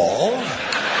all.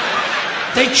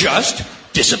 They just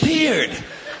disappeared.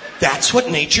 That's what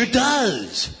nature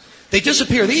does. They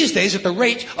disappear these days at the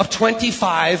rate of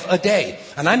 25 a day.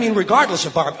 And I mean regardless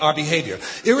of our behavior.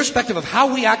 Irrespective of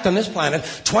how we act on this planet,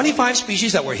 25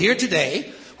 species that were here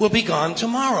today will be gone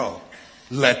tomorrow.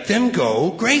 Let them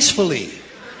go gracefully.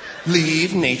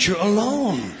 Leave nature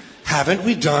alone. Haven't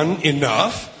we done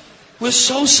enough? We're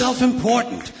so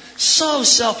self-important. So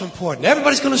self-important.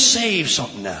 Everybody's going to save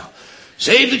something now.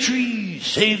 Save the trees,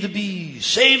 save the bees,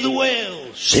 save the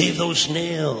whales, save those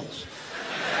snails.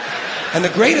 And the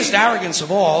greatest arrogance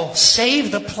of all,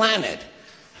 save the planet.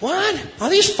 What? Are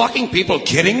these fucking people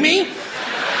kidding me?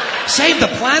 Save the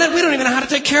planet? We don't even know how to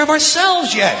take care of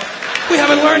ourselves yet. We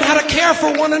haven't learned how to care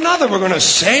for one another. We're going to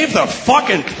save the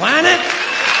fucking planet?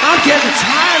 I'm getting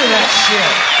tired of that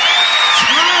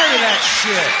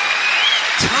shit.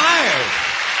 Tired.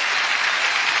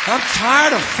 I'm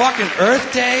tired of fucking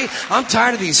Earth Day. I'm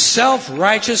tired of these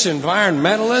self-righteous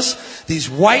environmentalists, these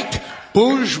white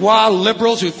bourgeois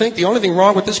liberals who think the only thing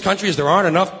wrong with this country is there aren't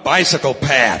enough bicycle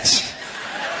paths.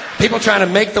 People trying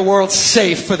to make the world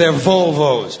safe for their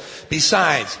Volvos.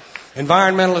 Besides,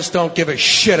 environmentalists don't give a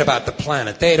shit about the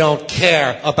planet. They don't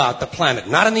care about the planet.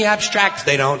 Not in the abstract,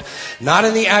 they don't. Not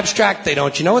in the abstract, they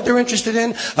don't. You know what they're interested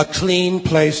in? A clean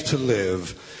place to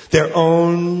live. Their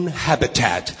own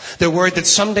habitat. They're worried that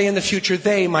someday in the future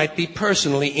they might be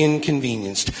personally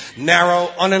inconvenienced. Narrow,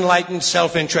 unenlightened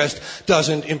self-interest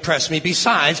doesn't impress me.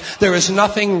 Besides, there is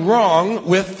nothing wrong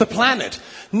with the planet.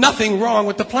 Nothing wrong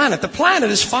with the planet. The planet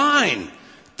is fine.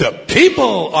 The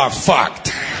people are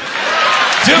fucked.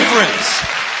 Difference.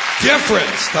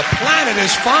 The planet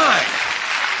is fine.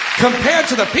 Compared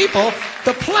to the people,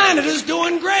 The planet is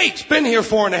doing great. It's been here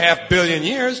 4.5 billion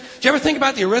years. Did you ever think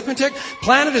about the arithmetic?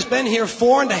 Planet has been here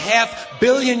 4.5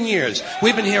 billion years.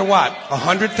 We've been here, what,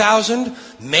 100,000?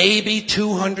 Maybe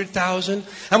 200,000?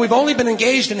 And we've only been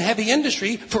engaged in heavy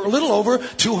industry for a little over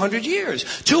 200 years.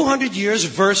 200 years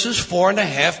versus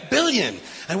 4.5 billion.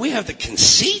 And we have the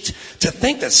conceit to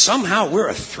think that somehow we're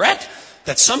a threat?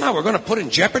 That somehow we're going to put in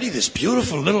jeopardy this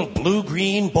beautiful little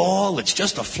blue-green ball that's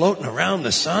just a-floating around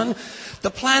the sun? The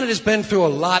planet has been through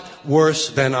a lot worse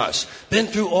than us. Been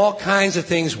through all kinds of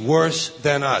things worse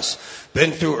than us.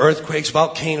 Been through earthquakes,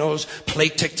 volcanoes,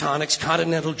 plate tectonics,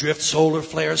 continental drift, solar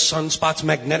flares, sunspots,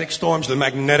 magnetic storms, the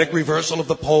magnetic reversal of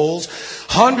the poles,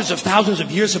 hundreds of thousands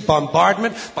of years of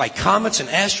bombardment by comets and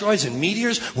asteroids and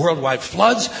meteors, worldwide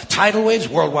floods, tidal waves,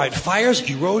 worldwide fires,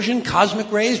 erosion,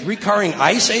 cosmic rays, recurring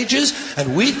ice ages,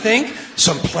 and we think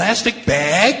some plastic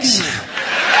bags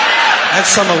and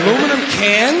some aluminum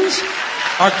cans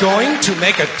are going to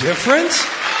make a difference?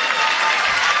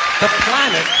 The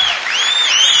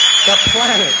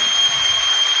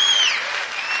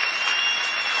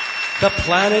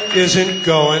planet isn't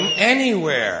going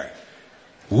anywhere.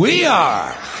 We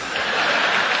are.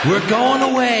 We're going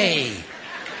away.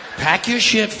 Pack your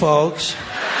shit, folks.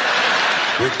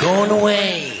 We're going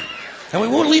away. And we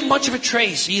won't leave much of a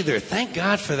trace either. Thank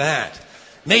God for that.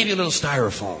 Maybe a little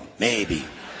styrofoam. Maybe.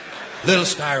 Little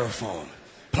styrofoam.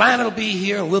 Planet will be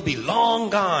here and we'll be long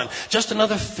gone. Just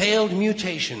another failed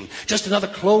mutation. Just another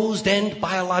closed-end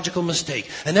biological mistake.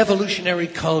 An evolutionary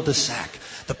cul-de-sac.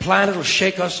 The planet will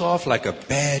shake us off like a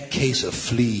bad case of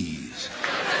fleas.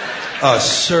 A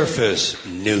surface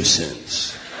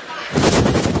nuisance.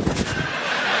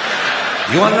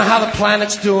 You want to know how the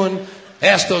planet's doing?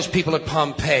 Ask those people at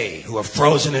Pompeii who are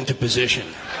frozen into position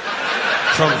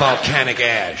from volcanic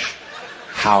ash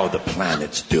how the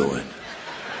planet's doing.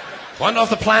 Want to know if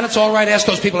the planet's all right? Ask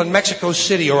those people in Mexico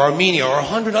City or Armenia or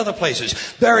 100 other places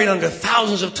buried under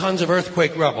thousands of tons of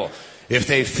earthquake rubble if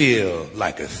they feel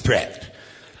like a threat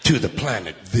to the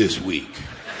planet this week.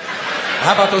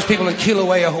 How about those people in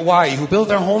Kilauea, Hawaii who build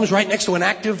their homes right next to an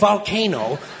active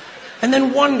volcano and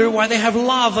then wonder why they have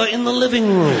lava in the living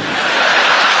room?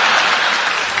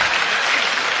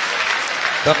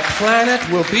 The planet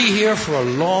will be here for a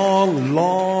long,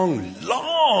 long,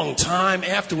 long time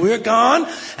after we're gone,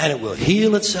 and it will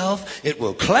heal itself, it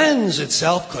will cleanse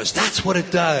itself, because that's what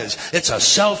it does. It's a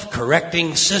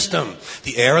self-correcting system.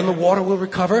 The air and the water will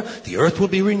recover, the earth will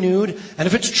be renewed, and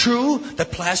if it's true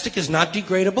that plastic is not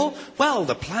degradable, well,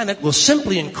 the planet will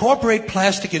simply incorporate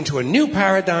plastic into a new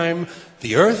paradigm,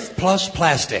 the earth plus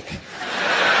plastic.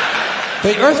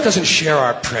 The earth doesn't share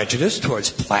our prejudice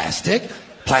towards plastic.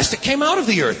 Plastic came out of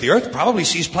the earth. The earth probably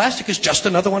sees plastic as just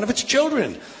another one of its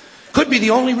children. Could be the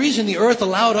only reason the earth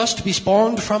allowed us to be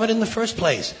spawned from it in the first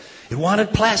place. It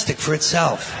wanted plastic for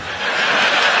itself.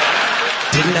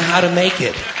 Didn't know how to make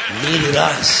it. Needed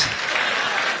us.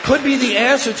 Could be the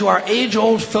answer to our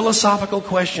age-old philosophical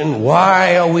question,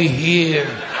 why are we here?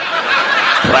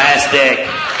 Plastic.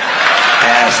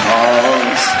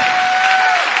 Assholes.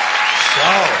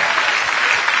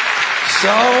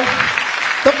 So,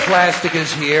 the plastic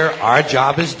is here. Our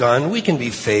job is done. We can be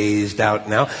phased out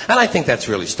now. And I think that's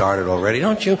really started already,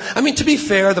 don't you? I mean, to be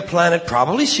fair, the planet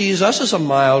probably sees us as a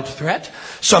mild threat,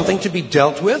 something to be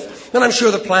dealt with. And I'm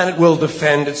sure the planet will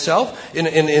defend itself in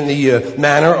the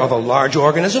manner of a large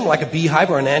organism, like a beehive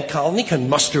or an ant colony can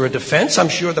muster a defense. I'm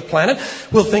sure the planet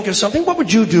will think of something. What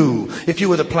would you do if you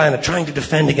were the planet trying to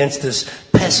defend against this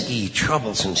pesky,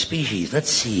 troublesome species? Let's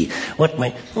see. What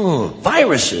might...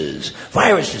 Viruses.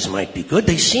 Viruses might be good.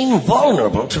 They seem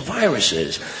vulnerable to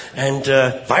viruses. And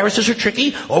viruses are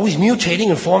tricky, always mutating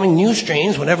and forming new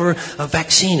strains whenever a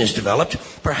vaccine is developed.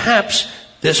 Perhaps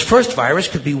this first virus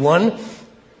could be one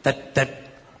that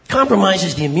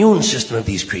compromises the immune system of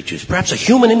these creatures. Perhaps a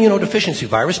human immunodeficiency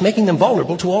virus, making them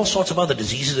vulnerable to all sorts of other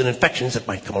diseases and infections that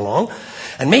might come along.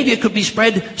 And maybe it could be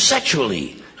spread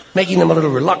sexually, making them a little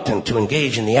reluctant to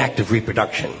engage in the act of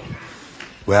reproduction.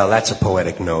 Well, that's a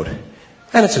poetic note.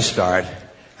 And it's a start.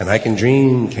 And I can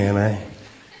dream, can't I?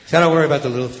 See, I don't worry about the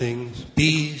little things.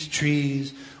 Bees,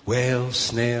 trees, whales,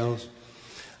 snails.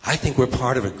 I think we're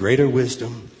part of a greater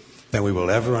wisdom than we will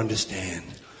ever understand.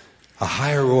 A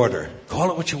higher order. Call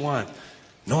it what you want.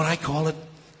 Know what I call it?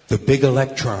 The big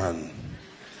electron.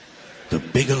 The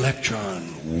big electron.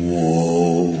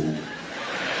 Whoa.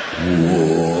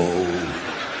 Whoa.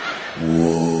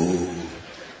 Whoa.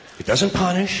 It doesn't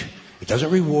punish. It doesn't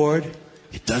reward.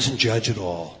 It doesn't judge at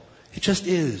all. It just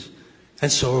is.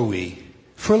 And so are we.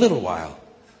 For a little while.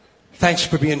 Thanks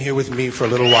for being here with me for a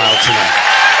little while tonight.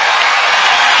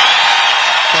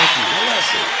 Thank you.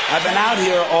 I've been out out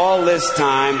here all this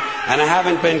time, and I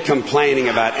haven't been complaining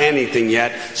about anything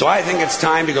yet, so I think it's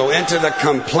time to go into the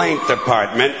complaint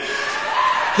department.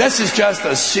 This is just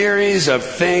a series of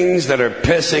things that are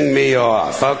pissing me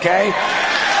off, okay?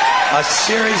 A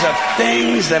series of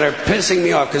things that are pissing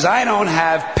me off, because I don't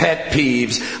have pet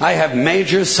peeves. I have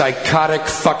major psychotic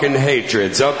fucking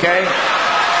hatreds, okay?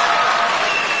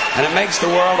 And it makes the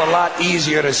world a lot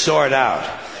easier to sort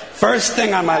out. First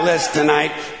thing on my list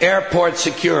tonight, airport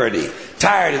security.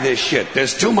 Tired of this shit.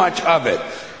 There's too much of it.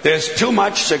 There's too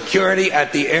much security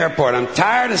at the airport. I'm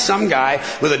tired of some guy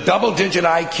with a double-digit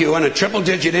IQ and a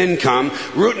triple-digit income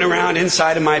rooting around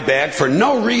inside of my bag for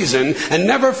no reason and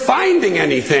never finding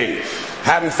anything.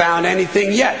 Haven't found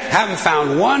anything yet. Haven't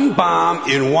found one bomb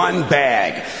in one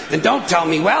bag. And don't tell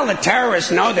me, well, the terrorists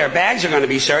know their bags are going to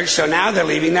be searched, so now they're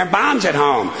leaving their bombs at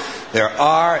home. There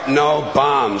are no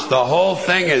bombs. The whole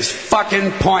thing is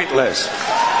fucking pointless.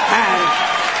 And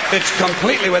it's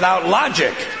completely without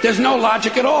logic. There's no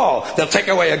logic at all. They'll take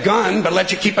away a gun, but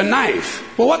let you keep a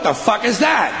knife. Well, what the fuck is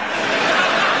that?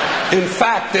 In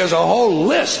fact, there's a whole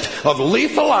list of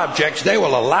lethal objects they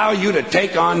will allow you to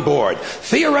take on board.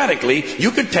 Theoretically,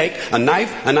 you could take a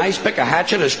knife, an ice pick, a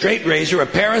hatchet, a straight razor, a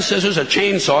pair of scissors, a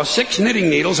chainsaw, 6 knitting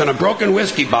needles, and a broken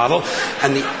whiskey bottle,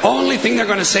 and the only thing they're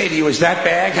going to say to you is that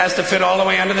bag has to fit all the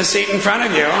way under the seat in front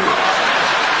of you.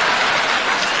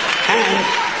 And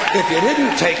if you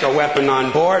didn't take a weapon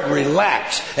on board,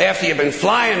 relax. After you've been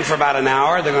flying for about an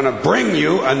hour, they're going to bring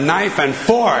you a knife and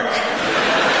fork.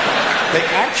 They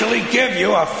actually give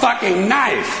you a fucking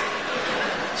knife.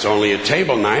 It's only a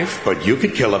table knife, but you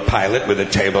could kill a pilot with a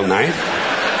table knife.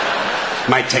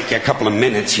 Might take you a couple of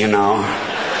minutes, you know.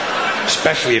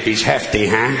 Especially if he's hefty,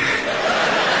 huh?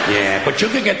 Yeah, but you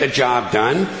could get the job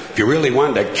done if you really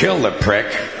wanted to kill the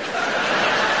prick.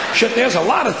 Shit, there's a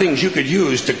lot of things you could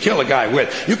use to kill a guy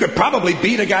with. You could probably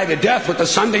beat a guy to death with the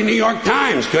Sunday New York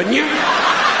Times, couldn't you?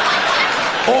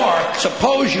 Or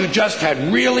suppose you just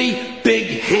had really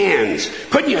big hands.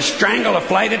 Couldn't you strangle a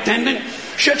flight attendant?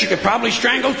 Shit, you could probably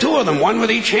strangle 2 of them, one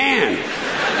with each hand.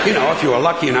 You know, if you were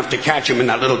lucky enough to catch them in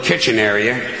that little kitchen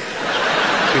area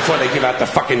before they give out the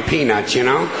fucking peanuts, you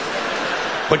know.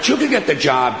 But you could get the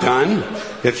job done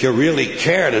if you really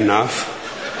cared enough.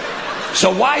 So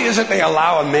why is it they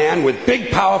allow a man with big,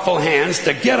 powerful hands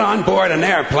to get on board an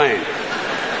airplane?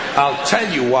 I'll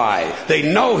tell you why. They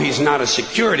know he's not a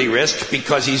security risk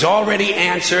because he's already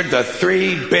answered the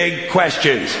 3 big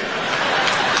questions.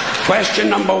 Question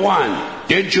number 1,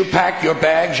 did you pack your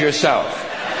bags yourself?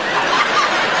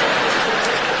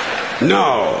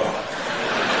 No.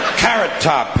 Carrot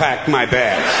Top packed my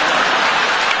bags.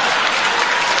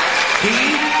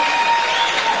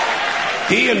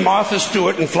 He and Martha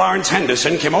Stewart and Florence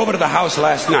Henderson came over to the house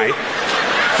last night,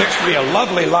 fixed me a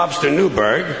lovely lobster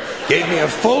Newburg, gave me a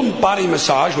full body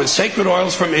massage with sacred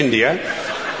oils from India,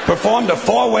 performed a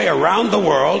 4-way around the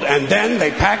world, and then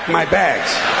they packed my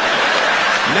bags.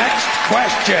 Next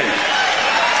question.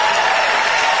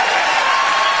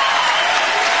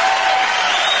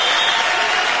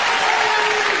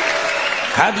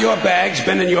 Have your bags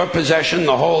been in your possession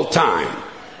the whole time?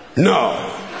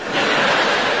 No.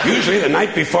 Usually the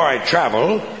night before I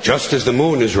travel, just as the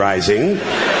moon is rising,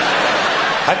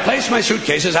 I place my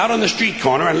suitcases out on the street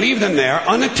corner and leave them there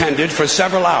unattended for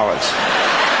several hours.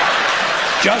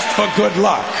 Just for good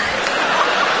luck.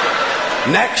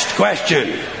 Next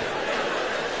question.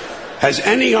 Has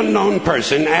any unknown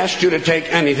person asked you to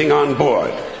take anything on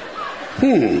board?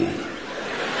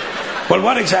 Well,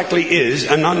 what exactly is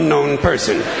an unknown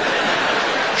person?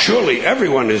 Surely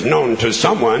everyone is known to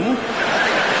someone.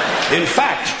 In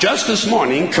fact, just this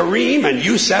morning, Kareem and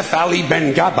Yusuf Ali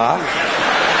Ben Gaba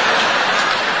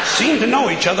seemed to know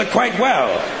each other quite well.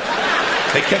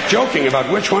 They kept joking about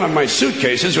which one of my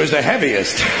suitcases was the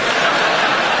heaviest.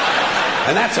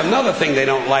 And that's another thing they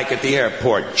don't like at the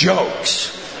airport,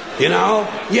 jokes. You know?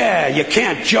 Yeah, you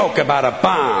can't joke about a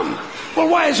bomb. Well,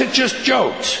 why is it just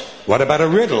jokes? What about a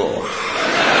riddle?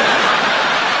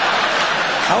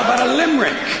 How about a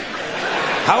limerick?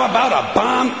 How about a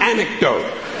bomb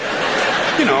anecdote?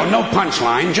 You know, no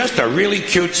punchline, just a really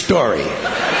cute story.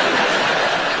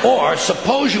 Or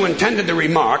suppose you intended the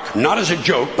remark, not as a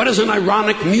joke, but as an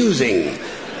ironic musing.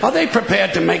 Are they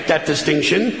prepared to make that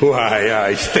distinction? Why,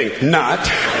 I think not.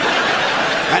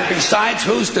 And besides,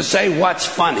 who's to say what's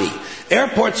funny?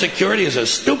 Airport security is a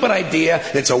stupid idea,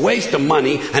 it's a waste of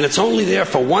money, and it's only there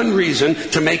for one reason,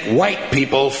 to make white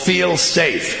people feel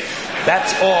safe.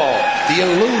 That's all. The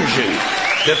illusion.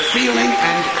 the feeling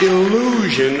and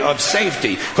illusion of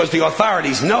safety, because the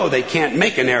authorities know they can't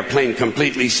make an airplane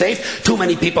completely safe. Too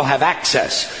many people have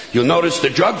access. You'll notice the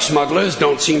drug smugglers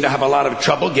don't seem to have a lot of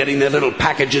trouble getting their little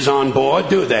packages on board,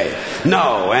 do they?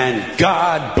 No, and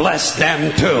God bless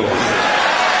them too.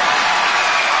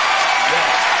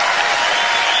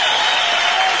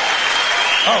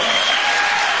 Oh.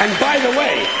 And by the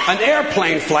way, an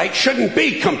airplane flight shouldn't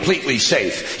be completely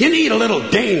safe. You need a little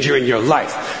danger in your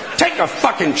life. Take a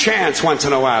fucking chance once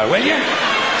in a while, will you?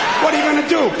 What are you going to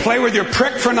do? Play with your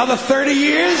prick for another 30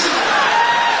 years?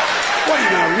 What, are you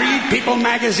going to read People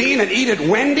magazine and eat at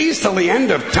Wendy's till the end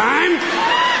of time?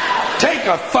 Take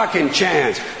a fucking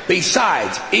chance.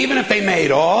 Besides, even if they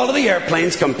made all of the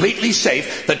airplanes completely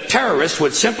safe, the terrorists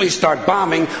would simply start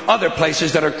bombing other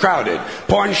places that are crowded.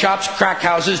 Porn shops, crack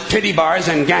houses, titty bars,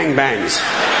 and gangbangs.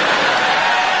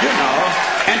 You know,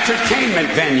 entertainment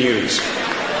venues.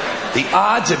 The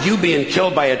odds of you being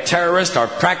killed by a terrorist are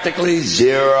practically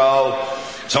zero.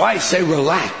 So I say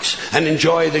relax and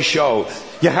enjoy the show.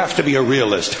 You have to be a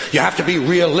realist. You have to be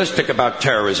realistic about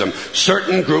terrorism.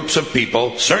 Certain groups of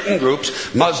people, certain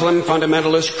groups, Muslim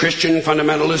fundamentalists, Christian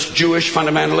fundamentalists, Jewish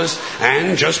fundamentalists,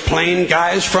 and just plain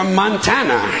guys from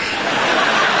Montana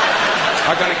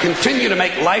are going to continue to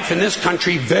make life in this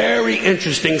country very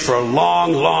interesting for a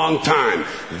long, long time.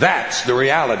 That's the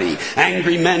reality.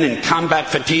 Angry men in combat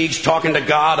fatigues talking to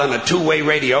God on a two-way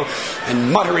radio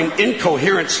and muttering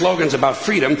incoherent slogans about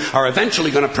freedom are eventually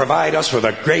going to provide us with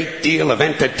a great deal of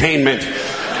entertainment.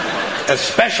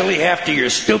 Especially after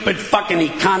your stupid fucking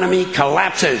economy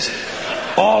collapses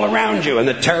all around you and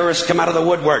the terrorists come out of the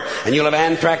woodwork and you'll have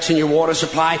anthrax in your water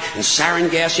supply and sarin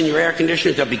gas in your air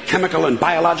conditioners. There'll be chemical and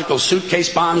biological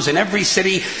suitcase bombs in every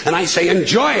city, and I say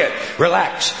enjoy it.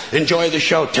 Relax. Enjoy the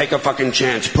show. Take a fucking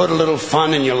chance. Put a little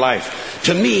fun in your life.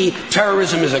 To me,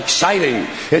 terrorism is exciting.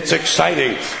 It's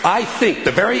exciting. I think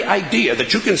the very idea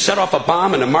that you can set off a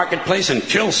bomb in a marketplace and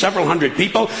kill several hundred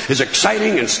people is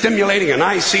exciting and stimulating, and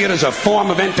I see it as a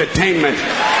form of entertainment.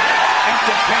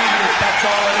 Entertainment, that's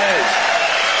all it is.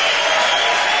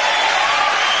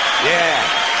 Yeah.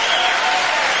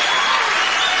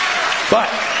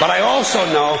 But I also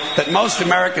know that most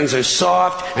Americans are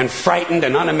soft and frightened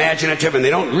and unimaginative, and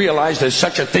they don't realize there's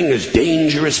such a thing as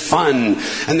dangerous fun.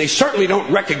 And they certainly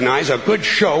don't recognize a good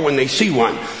show when they see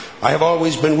one. I have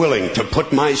always been willing to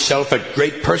put myself at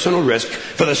great personal risk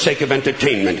for the sake of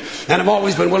entertainment. And I've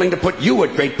always been willing to put you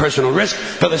at great personal risk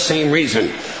for the same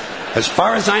reason. As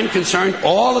far as I'm concerned,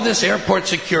 all of this airport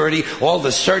security, all the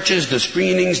searches, the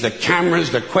screenings, the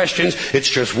cameras, the questions, it's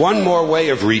just one more way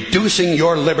of reducing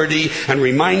your liberty and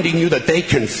reminding you that they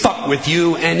can fuck with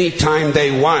you anytime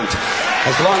they want.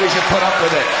 As long as you put up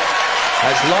with it.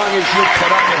 As long as you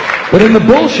put up with it. But in the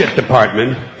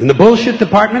bullshit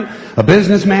department, a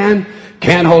businessman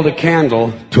can't hold a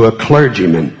candle to a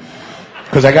clergyman.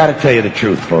 Because I gotta tell you the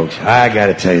truth, folks. I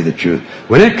gotta tell you the truth.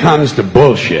 When it comes to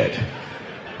bullshit,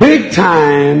 big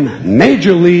time,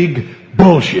 major league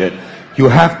bullshit, you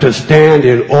have to stand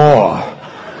in awe.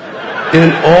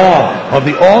 In awe of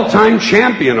the all-time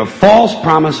champion of false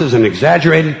promises and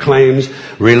exaggerated claims,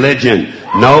 religion.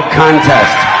 No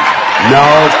contest.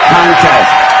 No contest.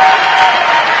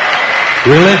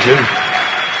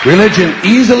 Religion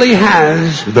easily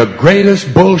has the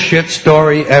greatest bullshit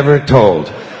story ever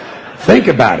told. Think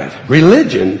about it.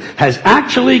 Religion has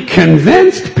actually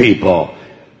convinced people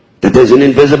that there's an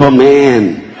invisible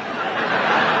man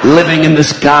living in the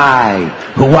sky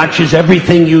who watches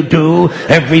everything you do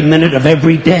every minute of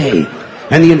every day.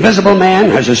 And the invisible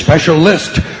man has a special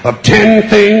list of 10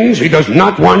 things he does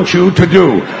not want you to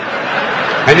do.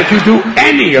 And if you do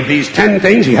any of these 10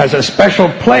 things, he has a special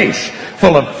place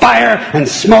full of fire and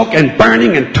smoke and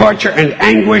burning and torture and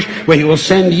anguish where he will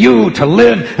send you to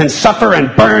live and suffer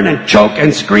and burn and choke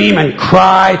and scream and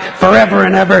cry forever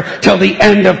and ever till the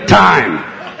end of time.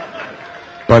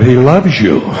 But he loves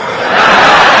you. He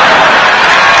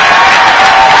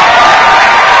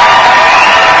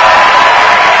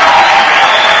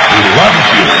loves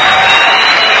you.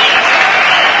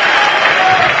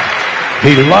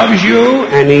 He loves you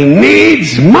and he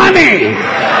needs money.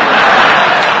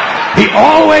 He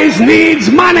always needs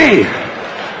money.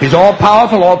 He's all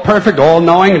powerful, all perfect, all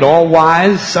knowing, and all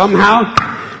wise. Somehow,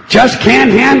 just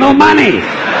can't handle money.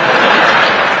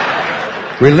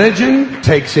 Religion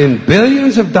takes in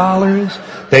billions of dollars.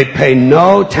 They pay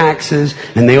no taxes,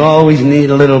 and they always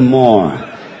need a little more.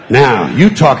 Now,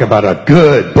 you talk about a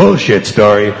good bullshit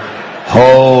story.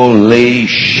 Holy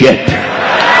shit.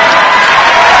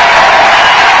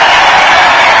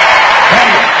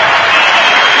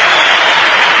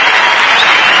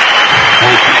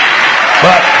 Thank you.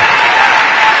 But,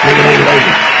 thank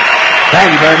you.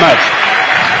 Thank you very much.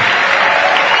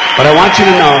 But I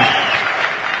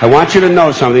want you to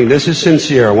know something. This is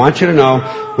sincere. I want you to know,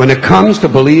 when it comes to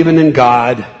believing in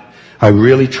God, I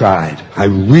really tried. I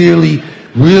really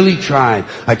tried.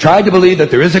 I tried to believe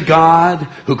that there is a God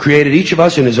who created each of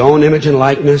us in His own image and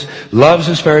likeness, loves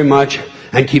us very much,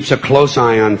 and keeps a close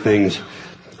eye on things.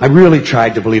 I really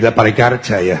tried to believe that, but I gotta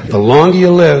tell you, the longer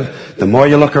you live, the more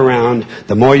you look around,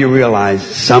 the more you realize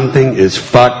something is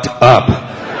fucked up.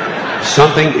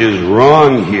 Something is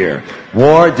wrong here.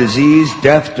 War, disease,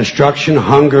 death, destruction,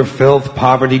 hunger, filth,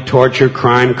 poverty, torture,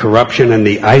 crime, corruption, and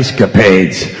the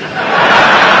ice-capades.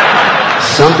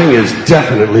 Something is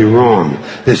definitely wrong.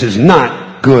 This is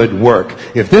not good work.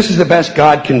 If this is the best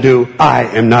God can do, I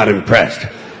am not impressed.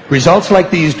 Results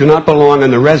like these do not belong on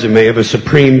the resume of a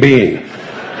supreme being.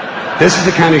 This is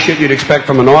the kind of shit you'd expect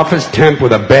from an office temp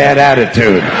with a bad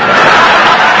attitude.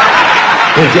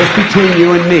 And just between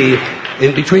you and me,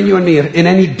 in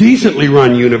any decently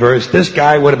run universe, this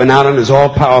guy would have been out on his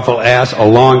all-powerful ass a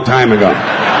long time ago.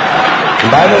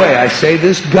 And by the way, I say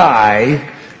this guy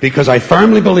because I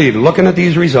firmly believe, looking at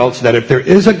these results, that if there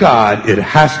is a God, it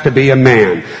has to be a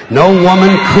man. No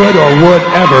woman could or would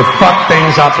ever fuck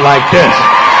things up like this.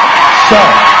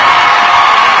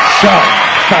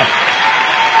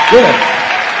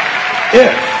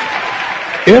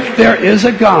 If there is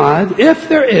a God,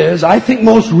 I think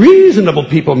most reasonable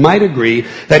people might agree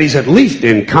that He's at least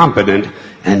incompetent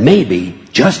and maybe,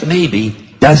 just maybe,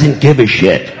 doesn't give a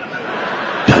shit.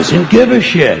 Doesn't give a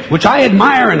shit, which I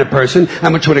admire in a person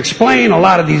and which would explain a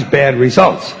lot of these bad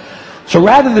results. So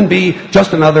rather than be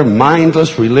just another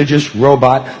mindless religious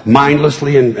robot,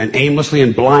 mindlessly and aimlessly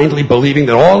and blindly believing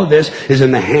that all of this is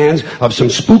in the hands of some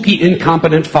spooky,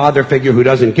 incompetent father figure who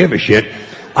doesn't give a shit,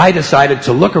 I decided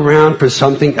to look around for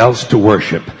something else to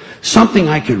worship. Something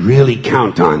I could really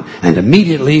count on. And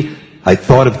immediately, I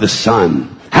thought of the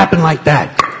sun. Happened like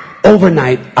that.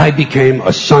 Overnight, I became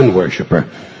a sun worshiper.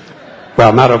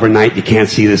 Well, not overnight. You can't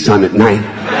see the sun at night.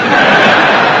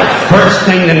 But first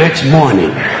thing the next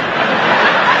morning,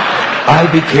 I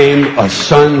became a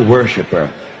sun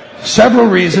worshiper. Several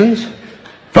reasons.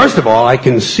 First of all, I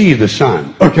can see the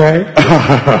sun. Okay?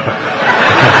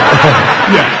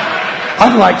 Yeah.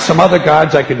 Unlike some other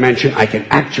gods I could mention, I can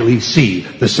actually see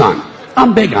the sun.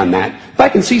 I'm big on that. If I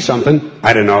can see something,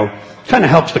 I don't know, kind of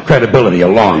helps the credibility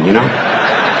along, you know?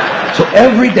 So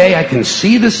every day I can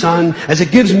see the sun as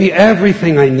it gives me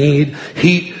everything I need.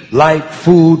 Heat, light,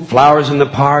 food, flowers in the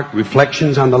park,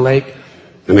 reflections on the lake,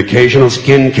 an occasional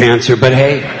skin cancer, but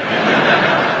hey,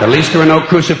 at least there are no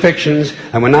crucifixions,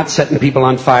 and we're not setting people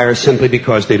on fire simply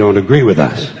because they don't agree with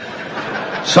us.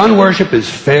 Sun worship is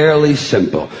fairly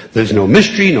simple. There's no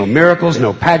mystery, no miracles,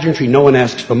 no pageantry, no one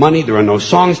asks for money, there are no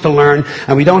songs to learn,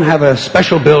 and we don't have a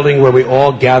special building where we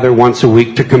all gather once a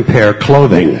week to compare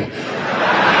clothing.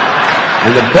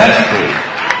 And the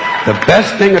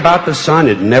best thing about the sun,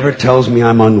 it never tells me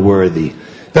I'm unworthy.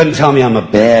 Doesn't tell me I'm a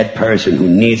bad person who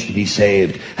needs to be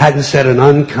saved. Hasn't said an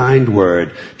unkind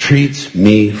word. Treats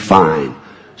me fine.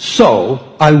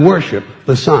 So, I worship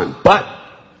the sun. But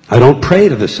I don't pray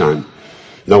to the sun.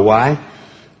 Know why?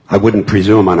 I wouldn't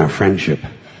presume on our friendship.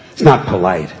 It's not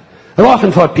polite. I've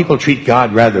often thought people treat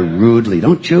God rather rudely,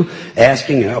 don't you?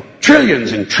 Asking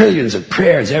trillions and trillions of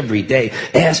prayers every day,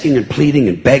 asking and pleading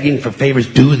and begging for favors.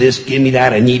 Do this, give me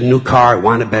that, I need a new car, I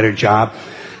want a better job.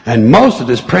 And most of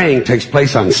this praying takes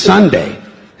place on Sunday,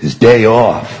 his day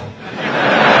off.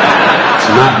 It's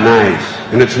not nice,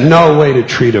 and it's no way to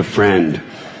treat a friend.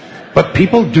 But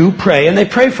people do pray, and they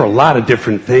pray for a lot of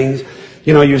different things.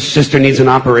 You know, your sister needs an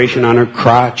operation on her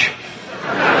crotch.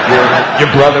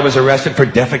 Your brother was arrested for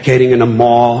defecating in a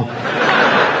mall.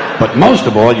 But most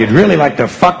of all, you'd really like to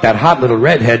fuck that hot little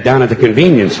redhead down at the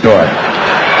convenience store.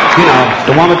 You know,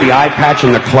 the one with the eye patch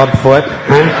and the club foot.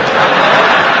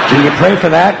 Huh? Can you pray for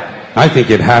that? I think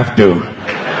you'd have to.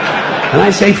 And I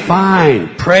say,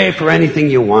 fine, pray for anything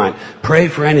you want. Pray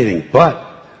for anything. But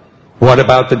what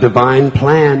about the divine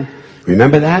plan?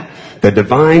 Remember that? The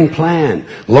divine plan.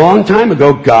 Long time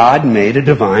ago, God made a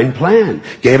divine plan.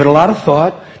 Gave it a lot of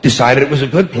thought, decided it was a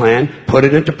good plan, put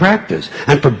it into practice.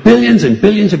 And for billions and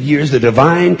billions of years, the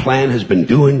divine plan has been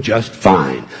doing just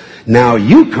fine. Now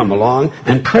you come along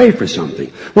and pray for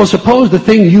something. Well, suppose the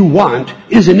thing you want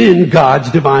isn't in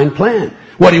God's divine plan.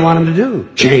 What do you want him to do?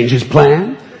 Change his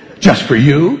plan? Just for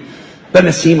you? Doesn't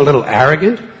it seem a little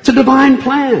arrogant? It's a divine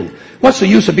plan. What's the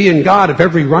use of being God if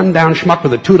every rundown schmuck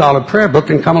with a $2 prayer book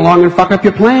can come along and fuck up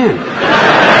your plan?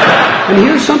 And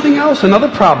here's something else, another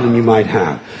problem you might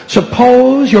have.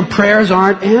 Suppose your prayers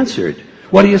aren't answered.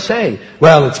 What do you say?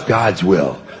 Well, it's God's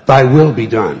will. Thy will be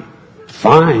done.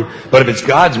 Fine. But if it's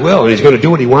God's will and he's going to do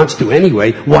what he wants to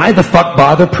anyway, why the fuck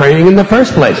bother praying in the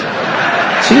first place?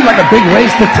 Seems like a big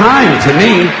waste of time to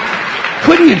me.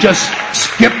 Couldn't you just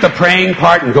skip the praying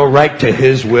part and go right to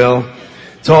his will?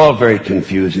 It's all very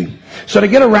confusing. So to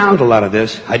get around a lot of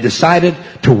this, I decided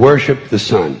to worship the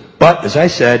sun. But, as I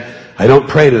said, I don't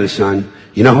pray to the sun.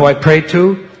 You know who I pray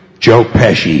to? Joe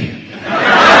Pesci.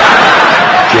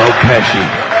 Joe Pesci.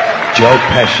 Joe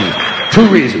Pesci. 2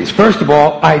 reasons. First of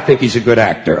all, I think he's a good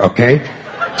actor, okay?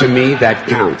 To me, that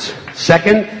counts.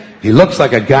 Second, he looks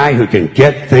like a guy who can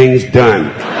get things done.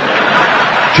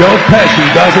 Joe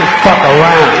Pesci doesn't fuck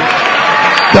around.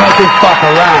 Doesn't fuck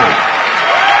around.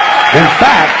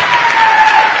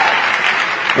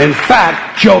 In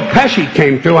fact, Joe Pesci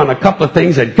came through on a couple of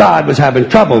things that God was having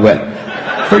trouble with.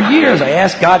 For years, I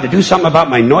asked God to do something about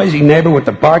my noisy neighbor with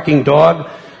the barking dog.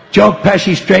 Joe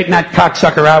Pesci straightened that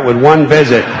cocksucker out with 1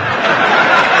 visit.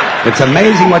 It's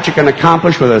amazing what you can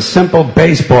accomplish with a simple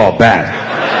baseball bat.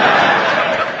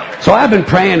 So I've been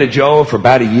praying to Joe for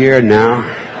about a year now.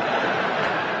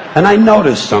 And I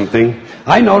noticed something.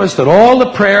 I noticed that all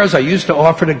the prayers I used to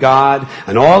offer to God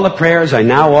and all the prayers I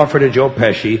now offer to Joe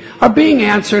Pesci are being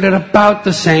answered at about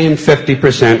the same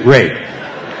 50% rate.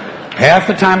 Half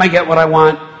the time I get what I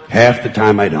want, half the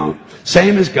time I don't.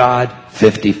 Same as God,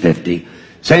 50-50.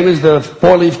 Same as the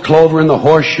 4-leaf clover and the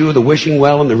horseshoe, the wishing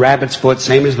well and the rabbit's foot.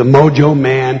 Same as the mojo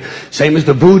man. Same as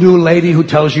the voodoo lady who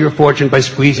tells you your fortune by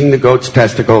squeezing the goat's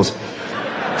testicles.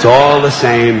 It's all the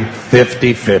same,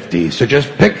 50-50. So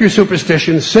just pick your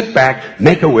superstition, sit back,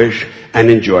 make a wish, and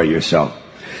enjoy yourself.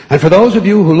 And for those of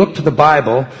you who look to the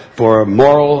Bible for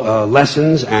moral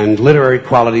lessons and literary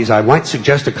qualities, I might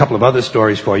suggest a couple of other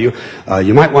stories for you.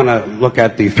 You might want to look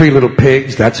at The 3 Little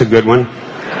Pigs. That's a good one.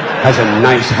 Has a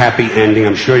nice, happy ending.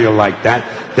 I'm sure you'll like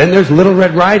that. Then there's Little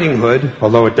Red Riding Hood,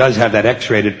 although it does have that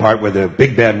X-rated part where the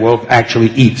big bad wolf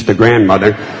actually eats the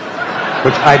grandmother,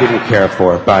 which I didn't care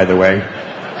for, by the way.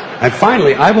 And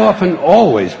finally, I've often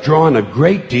always drawn a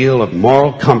great deal of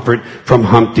moral comfort from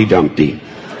Humpty Dumpty.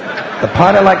 The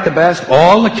part I like the best,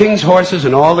 all the king's horses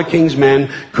and all the king's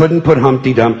men couldn't put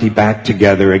Humpty Dumpty back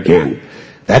together again.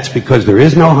 That's because there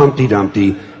is no Humpty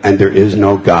Dumpty and there is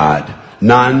no God.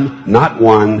 None, not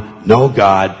one, no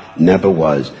God, never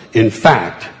was. In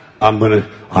fact, I'm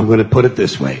gonna put it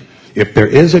this way. If there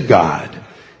is a God,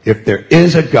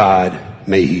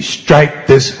 may he strike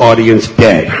this audience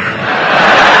dead.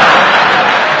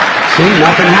 See,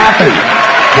 nothing happened.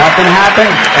 Nothing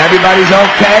happened. Everybody's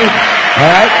okay.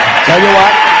 All right? Tell you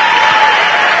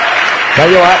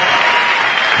what.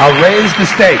 I'll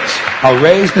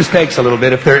raise the stakes a little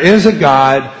bit. If there is a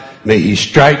God, may he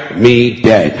strike me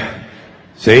dead.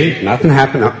 See? Nothing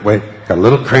happened. Oh, wait. Got a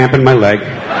little cramp in my leg.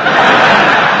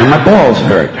 And my balls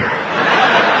hurt.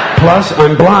 Plus,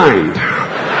 I'm blind.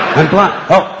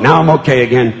 Oh, now I'm okay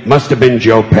again. Must have been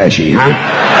Joe Pesci, huh?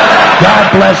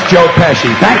 God bless Joe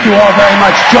Pesci. Thank you all very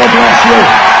much. Joe bless you.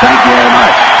 Thank you very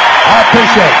much. I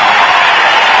appreciate it.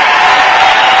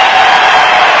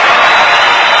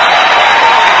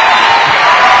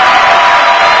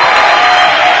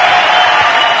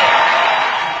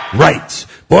 Rights.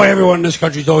 Boy, everyone in this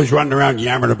country's always running around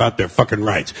yammering about their fucking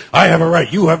rights. I have a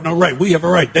right. You have no right. We have a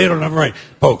right. They don't have a right.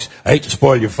 Folks, I hate to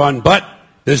spoil your fun, but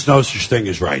there's no such thing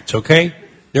as rights, okay?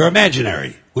 They're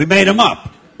imaginary. We made them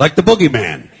up, like the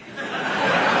boogeyman.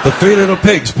 The 3 Little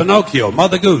Pigs, Pinocchio,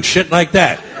 Mother Goose, shit like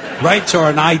that. Rights are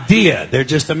an idea. They're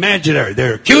just imaginary.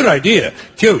 They're a cute idea.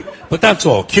 Cute. But that's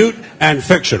all. Cute and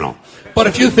fictional. But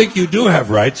if you think you do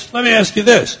have rights, let me ask you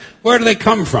this. Where do they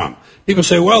come from? People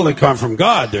say, well, they come from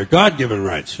God. They're God-given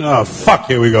rights. Oh, fuck,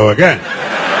 here we go again.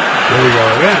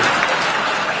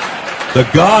 The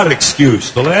God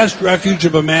excuse. The last refuge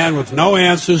of a man with no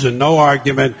answers and no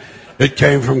argument. It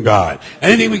came from God.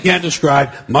 Anything we can't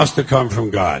describe must have come from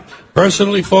God.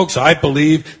 Personally, folks, I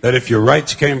believe that if your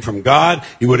rights came from God,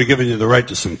 he would have given you the right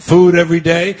to some food every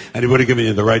day, and he would have given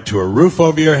you the right to a roof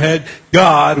over your head.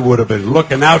 God would have been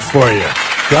looking out for you.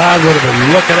 God would have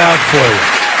been looking out for you.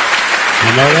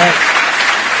 You know that?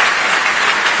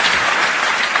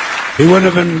 He wouldn't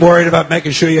have been worried about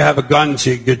making sure you have a gun so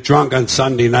you can get drunk on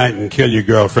Sunday night and kill your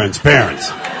girlfriend's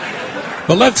parents.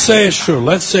 But let's say it's true.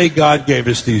 Let's say God gave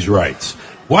us these rights.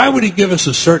 Why would he give us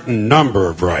a certain number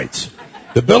of rights?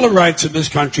 The Bill of Rights in this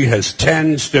country has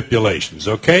 10 stipulations,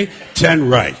 okay? 10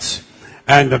 rights.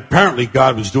 And apparently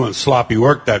God was doing sloppy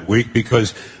work that week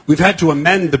because we've had to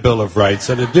amend the Bill of Rights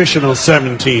an additional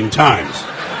 17 times.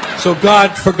 So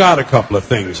God forgot a couple of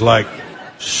things like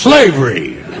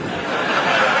slavery.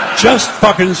 Just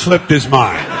fucking slipped his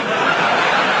mind.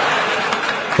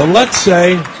 But let's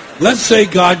say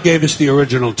God gave us the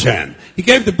original 10. He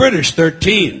gave the British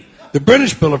 13. The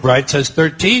British Bill of Rights has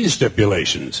 13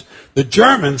 stipulations. The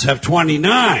Germans have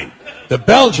 29. The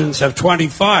Belgians have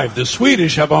 25. The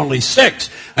Swedish have only 6.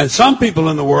 And some people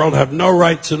in the world have no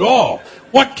rights at all.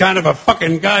 What kind of a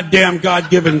fucking goddamn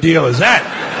God-given deal is that?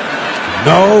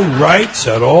 No rights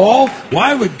at all?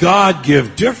 Why would God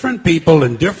give different people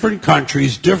in different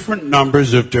countries different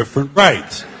numbers of different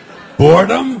rights?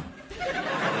 Boredom?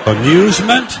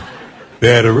 Amusement?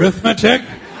 Bad arithmetic?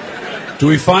 Do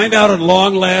we find out at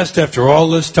long last after all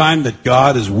this time that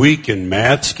God is weak in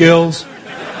math skills?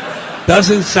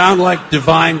 Doesn't sound like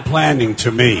divine planning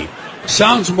to me.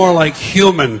 Sounds more like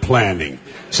human planning.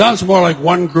 Sounds more like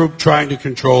one group trying to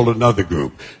control another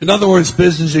group. In other words,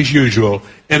 business as usual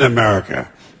in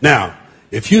America. Now,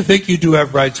 if you think you do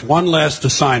have rights, one last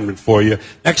assignment for you.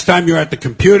 Next time you're at the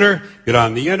computer, get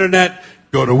on the internet,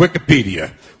 go to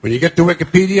Wikipedia. When you get to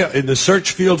Wikipedia, in the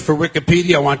search field for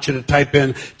Wikipedia, I want you to type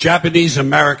in Japanese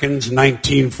Americans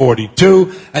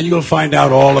 1942, and you'll find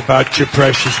out all about your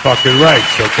precious fucking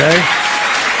rights, okay?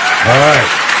 All right.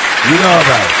 You know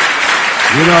about it.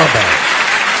 You know about it.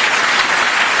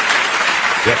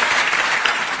 Yeah.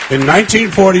 In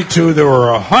 1942, there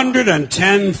were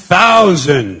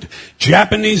 110,000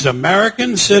 Japanese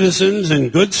American citizens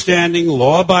and good standing,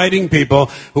 law-abiding people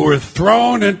who were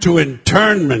thrown into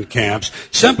internment camps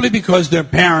simply because their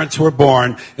parents were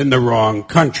born in the wrong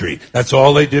country. That's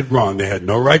all they did wrong. They had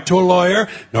no right to a lawyer,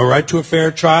 no right to a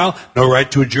fair trial, no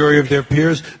right to a jury of their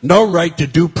peers, no right to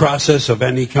due process of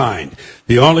any kind.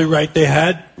 The only right they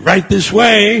had, right this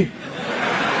way,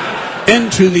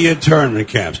 into the internment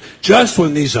camps. Just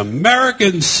when these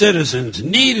American citizens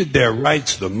needed their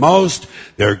rights the most,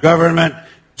 their government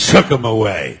took them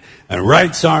away. And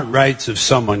rights aren't rights if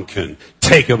someone can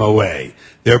take them away.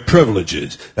 They're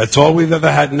privileges. That's all we've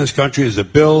ever had in this country is a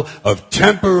bill of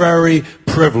temporary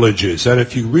privileges. And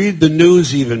if you read the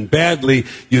news even badly,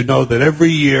 you know that every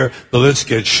year the list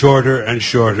gets shorter and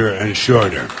shorter and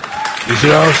shorter. You see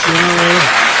how sooner or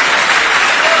later?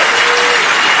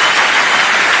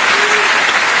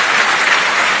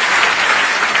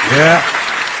 Yeah.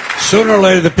 Sooner or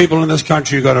later, the people in this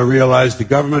country are going to realize the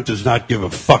government does not give a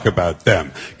fuck about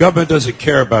them. Government doesn't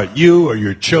care about you or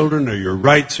your children or your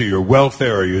rights or your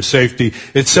welfare or your safety.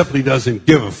 It simply doesn't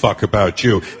give a fuck about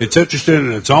you. It's interested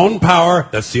in its own power.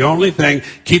 That's the only thing,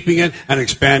 keeping it and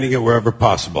expanding it wherever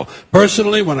possible.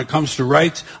 Personally, when it comes to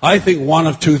rights, I think one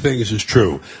of two things is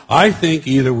true. I think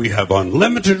either we have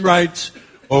unlimited rights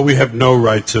or we have no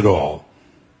rights at all.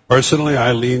 Personally,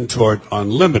 I lean toward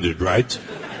unlimited rights.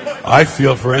 I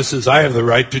feel, for instance, I have the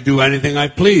right to do anything I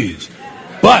please.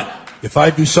 But if I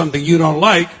do something you don't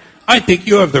like, I think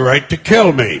you have the right to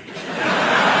kill me.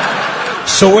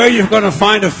 So where are you going to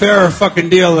find a fairer fucking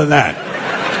deal than that?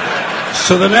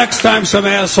 So the next time some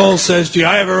asshole says to you,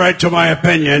 I have a right to my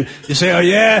opinion, you say, oh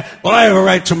yeah? Well, I have a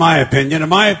right to my opinion,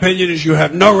 and my opinion is you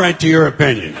have no right to your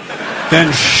opinion.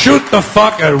 Then shoot the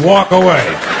fuck and walk away.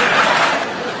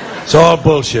 It's all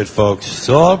bullshit, folks. It's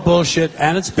all bullshit,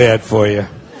 and it's bad for you.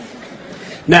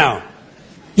 Now,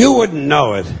 you wouldn't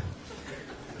know it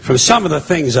from some of the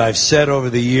things I've said over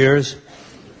the years,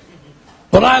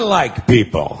 but I like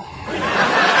people.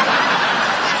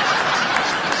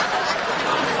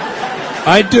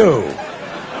 I do.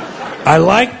 I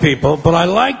like people, but I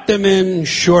like them in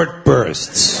short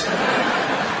bursts.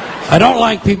 I don't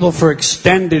like people for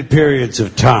extended periods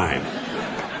of time.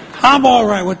 I'm all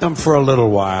right with them for a little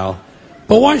while,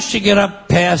 but once you get up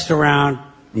past around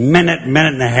minute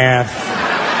and a half,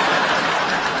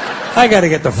 I got to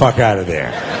get the fuck out of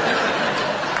there.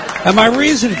 And my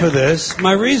reason for this,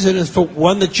 is for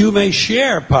one that you may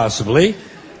share, possibly.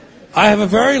 I have a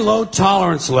very low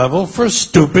tolerance level for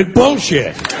stupid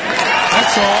bullshit.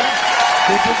 That's all.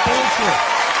 Stupid bullshit.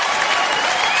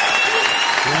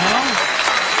 You know?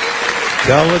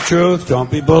 Tell the truth. Don't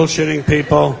be bullshitting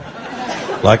people.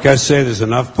 Like I say, there's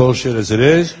enough bullshit as it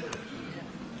is.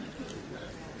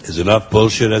 There's enough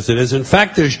bullshit as it is. In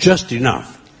fact, there's just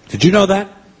enough. Did you know that?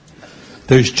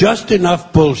 There's just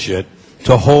enough bullshit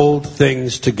to hold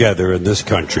things together in this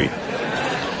country.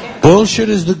 Bullshit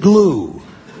is the glue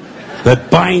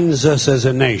that binds us as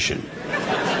a nation.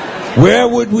 Where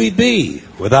would we be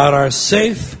without our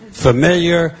safe,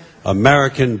 familiar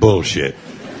American bullshit?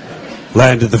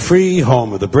 Land of the free,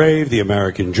 home of the brave, the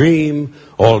American dream.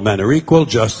 All men are equal,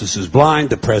 justice is blind,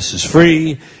 the press is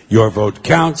free, your vote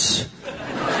counts.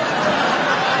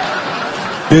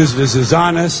 Business is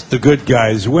honest, the good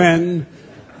guys win.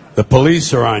 The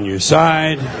police are on your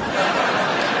side.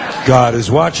 God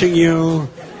is watching you.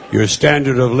 Your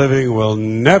standard of living will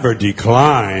never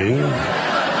decline.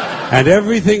 And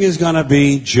everything is going to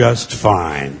be just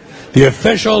fine. The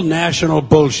official national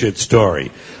bullshit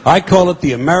story. I call it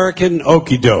the American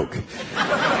okey doke.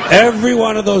 Every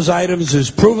one of those items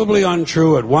is provably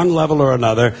untrue at one level or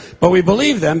another, but we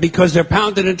believe them because they're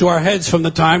pounded into our heads from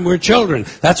the time we're children.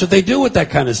 That's what they do with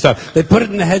that kind of stuff. They put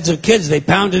it in the heads of kids. They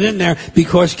pound it in there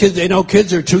because they know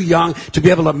kids are too young to be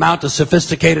able to mount a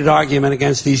sophisticated argument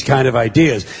against these kind of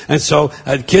ideas. And so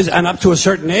kids, and up to a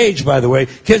certain age, by the way,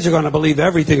 kids are going to believe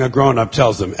everything a grown-up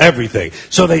tells them. Everything.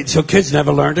 So kids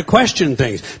never learn to question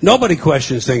things. Nobody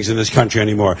questions things in this country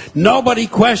anymore. Nobody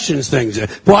questions things.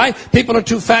 Why? People are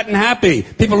too fat and happy.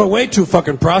 People are way too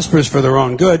fucking prosperous for their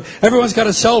own good. Everyone's got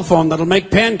a cell phone that'll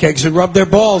make pancakes and rub their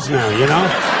balls now, you know?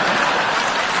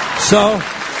 So,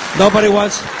 nobody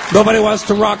wants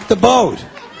to rock the boat.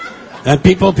 And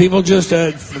people just,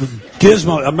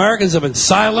 gizmo. Americans have been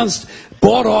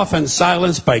bought off and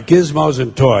silenced by gizmos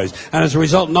and toys. And as a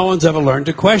result, no one's ever learned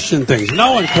to question things.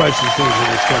 No one questions things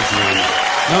in this country anymore.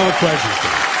 No one questions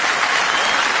things.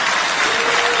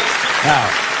 Now,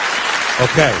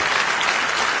 okay.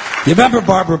 You remember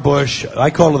Barbara Bush?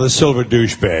 I call her the silver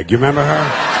douchebag. You remember her?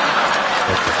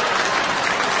 Okay.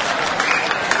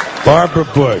 Barbara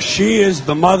Bush. She is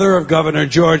the mother of Governor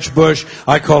George Bush.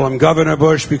 I call him Governor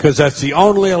Bush because that's the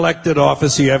only elected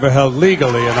office he ever held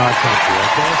legally in our country,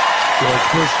 okay?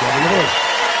 George Bush, Governor Bush.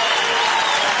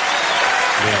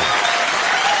 Yeah.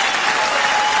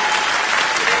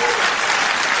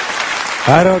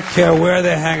 I don't care where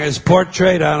they hang his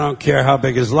portrait. I don't care how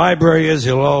big his library is.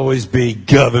 He'll always be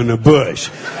Governor Bush.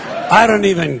 I don't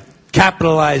even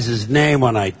capitalize his name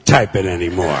when I type it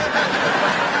anymore.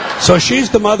 So she's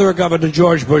the mother of Governor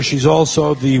George Bush. She's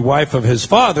also the wife of his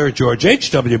father, George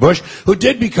H.W. Bush, who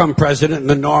did become president in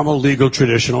the normal, legal,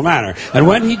 traditional manner. And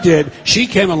when he did, she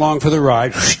came along for the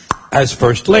ride as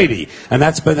First Lady. And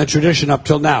that's been the tradition up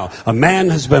till now. A man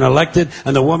has been elected,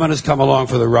 and the woman has come along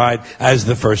for the ride as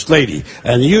the First Lady.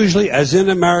 And usually, as in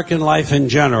American life in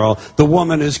general, the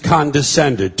woman is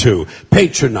condescended to,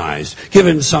 patronized,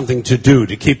 given something to do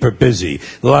to keep her busy.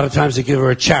 A lot of times they give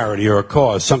her a charity or a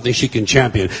cause, something she can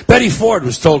champion. Betty Ford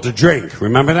was told to drink.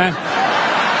 Remember that?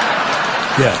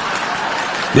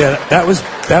 Yeah,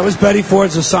 that was Betty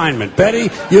Ford's assignment.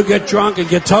 Betty, you get drunk and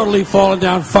get totally fallen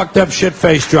down, fucked up,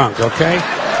 shit-faced drunk, okay?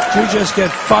 You just get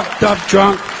fucked up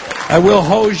drunk, and we'll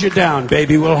hose you down,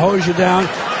 baby. We'll hose you down.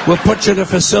 We'll put you in a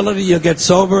facility, you'll get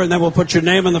sober, and then we'll put your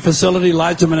name on the facility.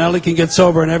 Liza Minnelli can get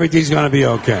sober, and everything's going to be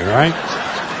okay, right?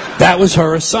 That was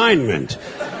her assignment.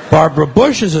 Barbara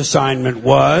Bush's assignment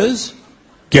was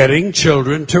getting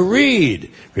children to read.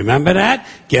 Remember that?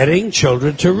 Getting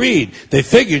children to read. They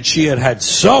figured she had had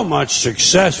so much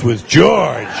success with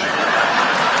George.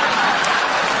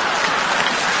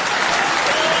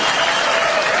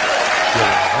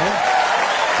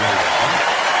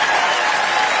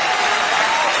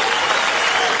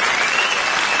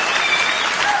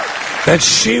 That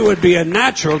she would be a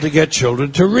natural to get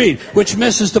children to read, which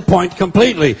misses the point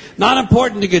completely. Not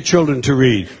important to get children to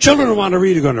read. Children who want to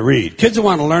read are going to read. Kids who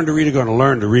want to learn to read are going to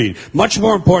learn to read. Much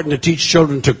more important to teach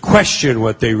children to question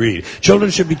what they read. Children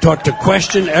should be taught to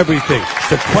question everything.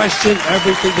 To question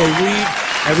everything they read,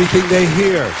 everything they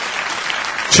hear.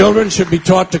 Children should be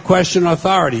taught to question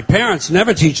authority. Parents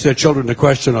never teach their children to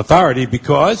question authority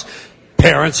because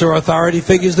parents are authority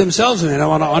figures themselves, and they don't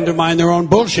want to undermine their own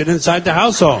bullshit inside the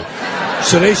household.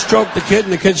 So they stroke the kid,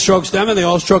 and the kid strokes them, and they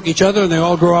all stroke each other, and they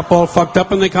all grow up all fucked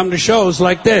up, and they come to shows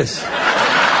like this.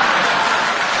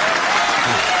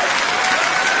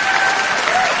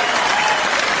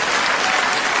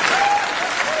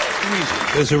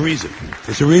 There's a reason.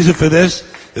 There's a reason for this.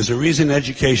 There's a reason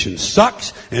education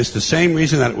sucks, and it's the same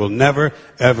reason that it will never,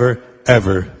 ever,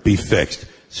 ever be fixed.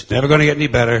 It's never going to get any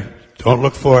better. Don't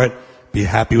look for it. Be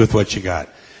happy with what you got.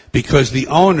 Because the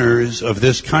owners of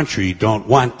this country don't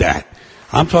want that.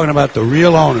 I'm talking about the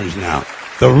real owners now.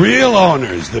 The real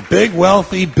owners, the big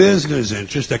wealthy business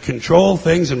interests that control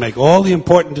things and make all the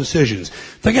important decisions.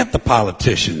 Forget the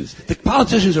politicians. The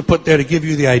politicians are put there to give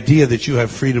you the idea that you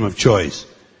have freedom of choice.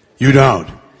 You don't.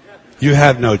 You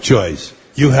have no choice.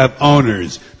 You have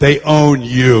owners. They own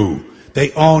you.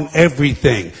 They own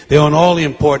everything. They own all the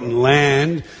important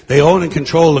land. They own and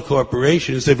control the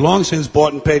corporations. They've long since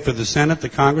bought and paid for the Senate, the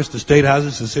Congress, the state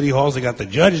houses, the city halls. They got the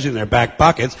judges in their back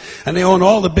pockets. And they own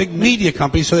all the big media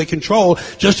companies, so they control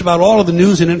just about all of the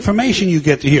news and information you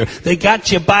get to hear. They got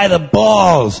you by the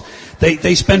balls.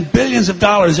 They spend billions of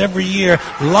dollars every year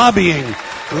lobbying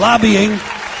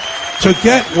to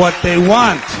get what they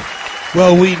want.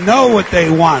 Well, we know what they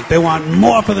want. They want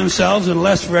more for themselves and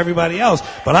less for everybody else.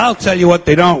 But I'll tell you what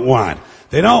they don't want.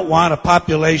 They don't want a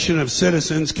population of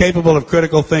citizens capable of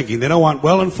critical thinking. They don't want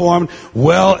well-informed,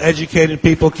 well-educated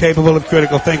people capable of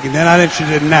critical thinking. They're not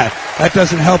interested in that. That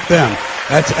doesn't help them.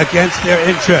 That's against their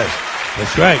interest.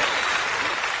 That's right.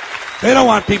 They don't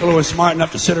want people who are smart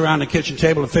enough to sit around the kitchen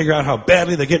table and figure out how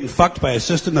badly they're getting fucked by a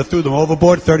system that threw them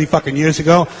overboard 30 fucking years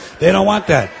ago. They don't want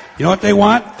that. You know what they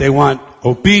want? They want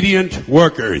obedient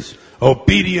workers.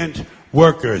 Obedient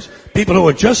workers. People who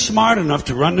are just smart enough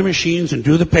to run the machines and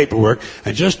do the paperwork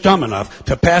and just dumb enough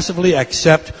to passively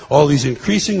accept all these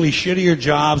increasingly shittier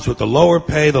jobs with the lower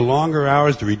pay, the longer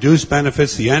hours, the reduced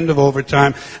benefits, the end of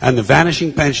overtime, and the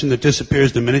vanishing pension that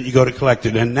disappears the minute you go to collect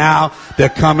it. And now they're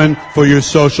coming for your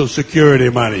Social Security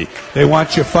money. They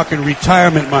want your fucking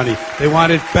retirement money. They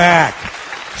want it back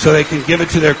so they can give it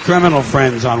to their criminal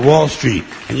friends on Wall Street.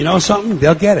 And you know something?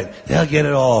 They'll get it. They'll get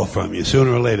it all from you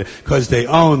sooner or later because they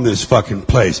own this fucking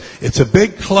place. It's a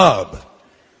big club,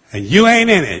 and you ain't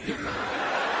in it.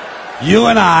 You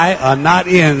and I are not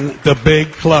in the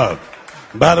big club.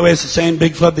 And by the way, it's the same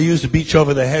big club they use to beat you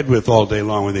over the head with all day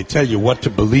long when they tell you what to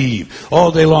believe.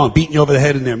 All day long, beating you over the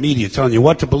head in their media, telling you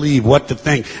what to believe, what to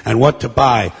think, and what to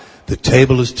buy. The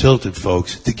table is tilted,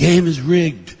 folks. The game is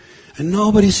rigged. And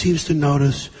nobody seems to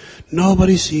notice.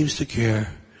 Nobody seems to care.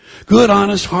 Good,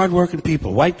 honest, hard-working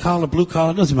people. White collar, blue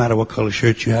collar, doesn't matter what color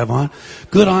shirt you have on.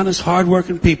 Good, honest,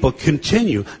 hard-working people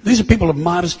continue. These are people of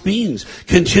modest means.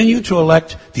 Continue to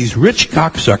elect these rich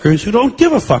cocksuckers who don't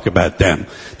give a fuck about them.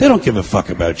 They don't give a fuck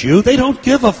about you. They don't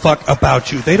give a fuck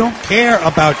about you. They don't care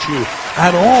about you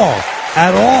at all.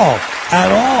 At all. At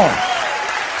all.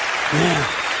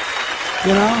 Yeah.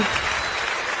 You know?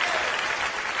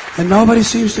 And nobody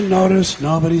seems to notice,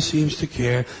 nobody seems to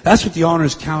care. That's what the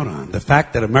owners count on, the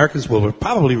fact that Americans will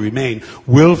probably remain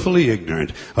willfully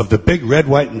ignorant of the big red,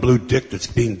 white, and blue dick that's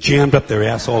being jammed up their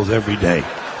assholes every day.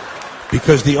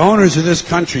 Because the owners of this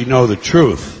country know the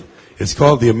truth. It's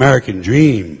called the American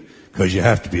dream, because you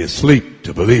have to be asleep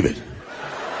to believe it.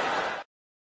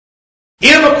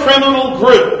 If a criminal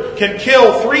group can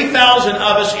kill 3,000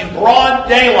 of us in broad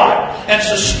daylight and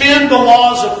suspend the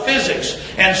laws of physics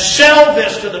and sell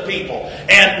this to the people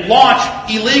and launch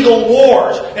illegal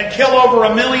wars and kill over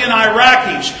 1 million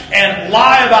Iraqis and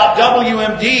lie about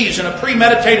WMDs in a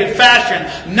premeditated fashion,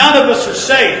 none of us are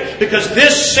safe because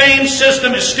this same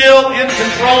system is still in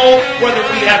control, whether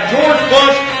we have George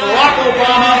Bush, Barack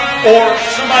Obama, or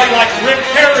somebody like Rick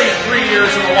Perry in 3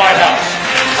 years in the White House.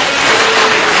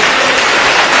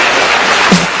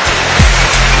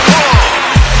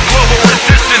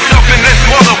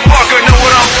 Motherfucker, know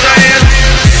what I'm saying?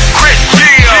 Chris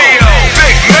Geo,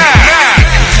 Big Mac.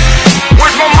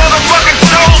 Where's my motherfucking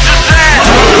soldiers at?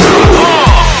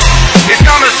 It's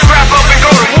time to scrap up and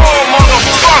go to war,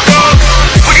 motherfucker.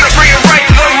 We're gonna bring it right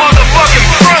to the motherfucking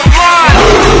front line.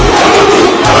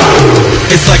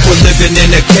 It's like we're living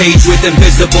in a cage with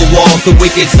invisible walls. The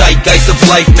wicked zeitgeist of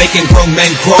life making grown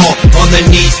men crawl on their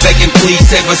knees begging please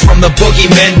save us from the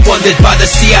boogeymen funded by the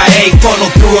CIA,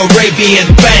 funneled through Arabian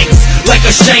banks like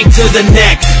a shank to the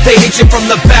neck. They hit you from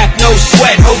the back, no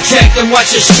sweat. Hold check and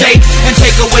watch us shake and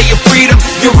take away your freedom.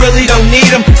 You really don't need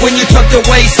them when you're tucked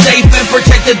away safe and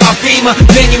protected by FEMA.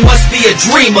 Then you must be a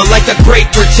dreamer like the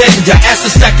great pretender. Ask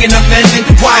the Second Amendment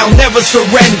why I'll never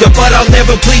surrender, but I'll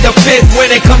never plead the Fifth. When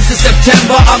it comes to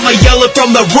September, I'ma yell it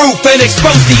from the roof and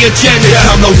expose the agenda. It's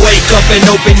time to wake up and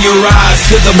open your eyes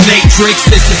to the matrix.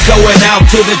 This is going out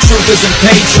to the truthers and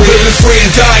patriots. Living free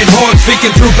and dying hard,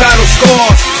 speaking through battle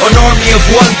scars. An army of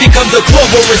one becomes a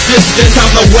global resistance.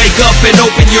 Time to wake up and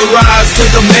open your eyes to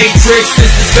the matrix. This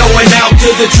is going out to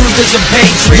the truthers and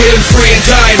patriots. Living free and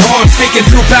dying hard, speaking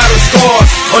through battle scars.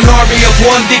 An army of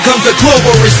one becomes a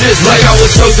global resistance. Like I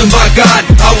was chosen by God,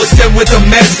 I was sent with a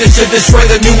message to destroy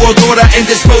the New World Order and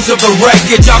dispose of the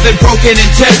wreckage. I've been broken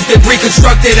and tested,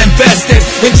 reconstructed and vested,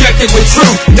 injected with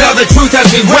truth. Now the truth has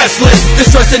me restless,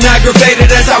 distressed and aggravated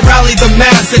as I rally the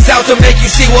masses out to make you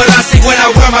see what I see when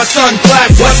I wear my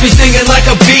sunglasses. Watch me singing like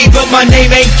a bee, but my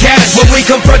name ain't Cash. When we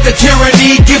confront the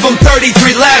tyranny, give them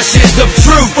 33 lashes of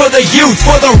truth for the youth,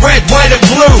 for the red, white and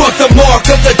blue. Fuck the mark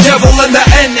of the devil and the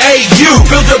NAU.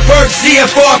 Bilderberg,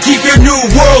 CFR, keep your new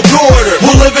world order.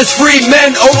 We'll live as free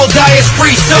men or we'll die as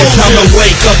free soldiers. It's time to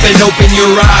wake up and open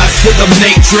your eyes to the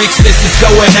matrix. This is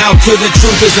going out to the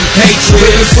truthers and patriots.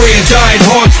 Living free and dying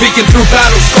hard, speaking through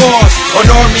battle scars. An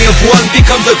army of one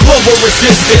becomes a global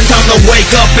resistance. It's time to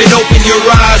wake up and open your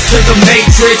eyes to the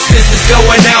matrix. This is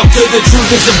going out to the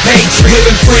truthers and patriots.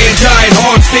 Living free and dying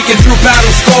hard, speaking through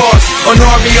battle scars. An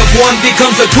army of one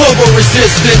becomes a global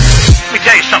resistance. Let me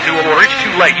tell you something, War. It's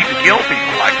too late. You can kill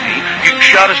people like me. You can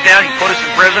shut us down. He put us in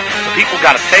prison. The people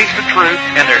got a taste of truth,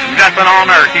 and there's nothing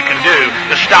on earth you can do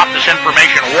to stop this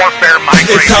information warfare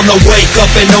migration. It's time to wake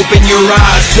up and open your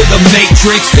eyes to the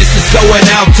matrix. This is going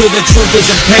out to the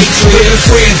truthers and patriots. Living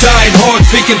free and dying hard,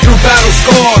 speaking through battle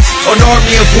scars. An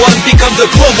army of one becomes a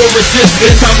global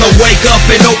resistance. It's time to wake up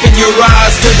and open your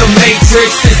eyes to the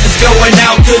matrix. This is going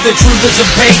out to the truthers and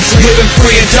patriots. Living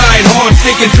free and dying hard,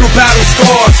 speaking through battle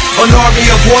scars. An army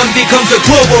of one becomes a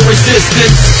global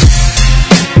resistance.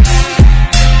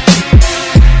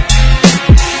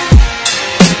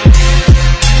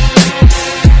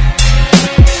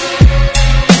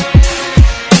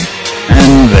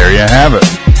 And there you have it.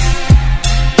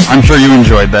 I'm sure you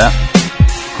enjoyed that.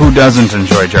 Who doesn't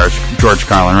enjoy George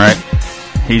Carlin, right?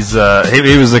 He was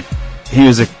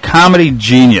a comedy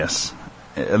genius,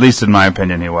 at least in my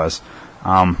opinion. He was.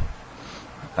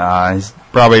 He's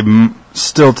probably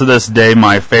still to this day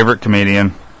my favorite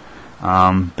comedian,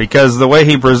 because the way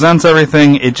he presents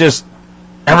everything,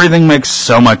 everything makes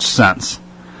so much sense,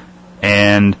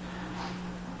 and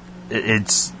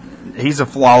he's a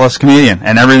flawless comedian,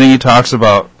 and everything he talks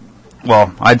about.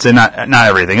 Well, I'd say not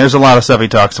everything. There's a lot of stuff he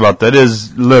talks about that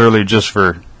is literally just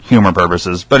for humor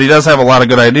purposes, but he does have a lot of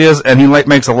good ideas, and he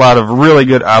makes a lot of really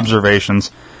good observations,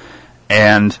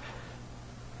 and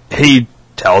he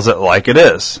tells it like it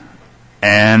is.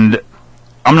 And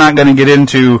I'm not going to get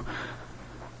into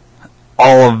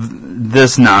all of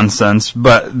this nonsense,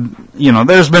 but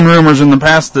there's been rumors in the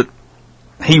past that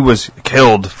he was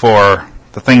killed for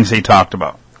the things he talked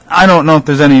about. I don't know if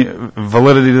there's any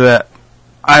validity to that.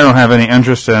 I don't have any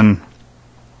interest in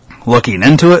looking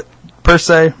into it, per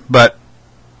se, but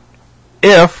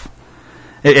if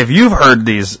you've heard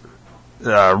these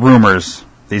rumors,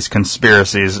 these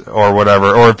conspiracies or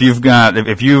whatever, or if you've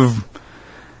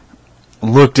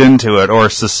looked into it or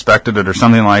suspected it or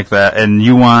something like that, and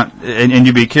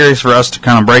you'd be curious for us to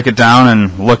kind of break it down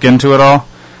and look into it all,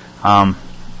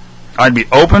 I'd be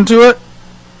open to it,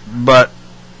 but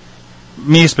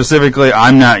me specifically,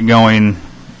 I'm not going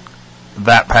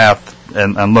that path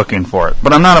and looking for it.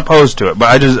 But I'm not opposed to it.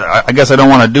 But I guess I don't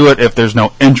want to do it if there's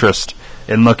no interest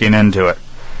in looking into it.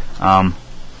 And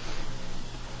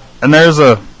there's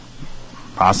a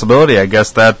possibility, I guess,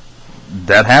 that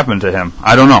happened to him.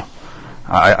 I don't know.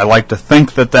 I like to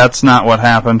think that that's not what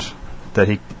happened, that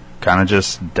he kind of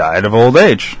just died of old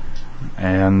age.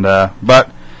 And but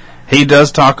he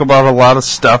does talk about a lot of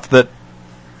stuff that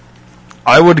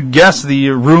I would guess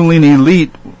the ruling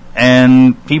elite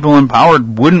and people in power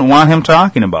wouldn't want him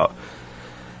talking about.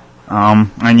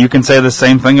 And you can say the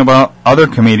same thing about other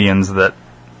comedians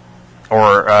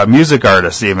or music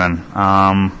artists even,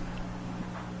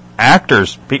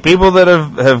 actors, people that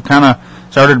have kind of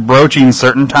started broaching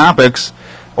certain topics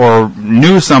or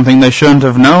knew something they shouldn't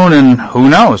have known, and who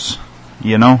knows,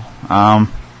 these are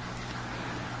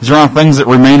all things that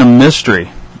remain a mystery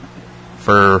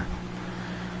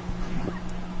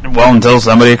until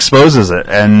somebody exposes it,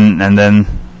 and then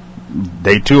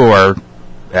they too are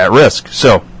at risk.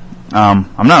 So I'm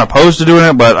not opposed to doing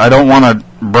it, but I don't want to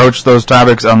broach those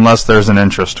topics unless there's an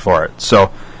interest for it.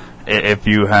 So if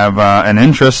you have an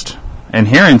interest in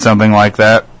hearing something like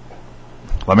that,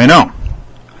 let me know.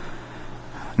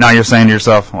 Now you're saying to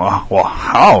yourself, well,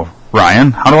 how,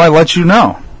 Ryan? How do I let you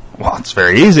know? Well, it's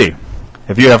very easy.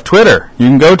 If you have Twitter, you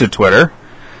can go to Twitter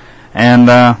and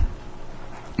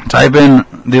type in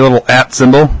the little @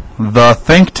 symbol, the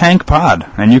Think Tank Pod,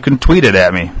 and you can tweet it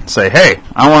at me. Say, hey,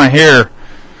 I want to hear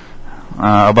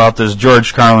about this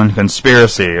George Carlin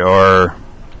conspiracy or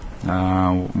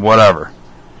whatever.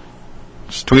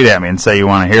 Just tweet at me and say you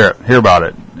want to hear about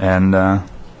it, and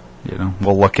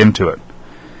we'll look into it.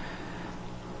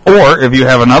 Or if you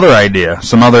have another idea,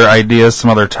 some other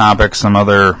topics, some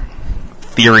other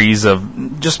theories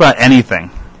of just about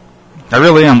anything. I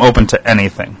really am open to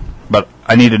anything, but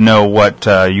I need to know what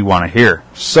you want to hear.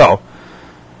 So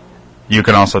you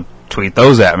can also tweet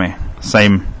those at me.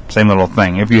 Same little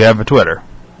thing. If you have a Twitter,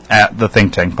 @ the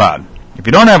Think Tank Pod. If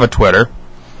you don't have a Twitter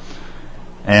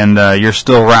and you're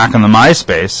still rocking the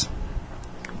MySpace,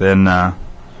 then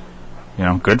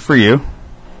good for you.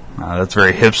 That's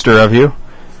very hipster of you.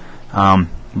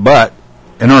 But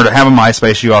in order to have a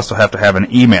MySpace, you also have to have an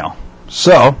email.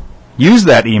 So use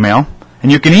that email,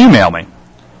 and you can email me,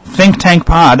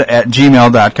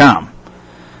 thinktankpod@gmail.com.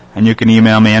 And you can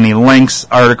email me any links,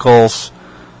 articles,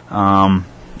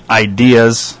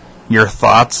 ideas, your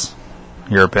thoughts,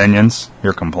 your opinions,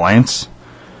 your complaints,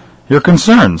 your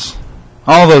concerns,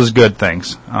 all those good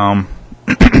things.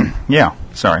 Yeah,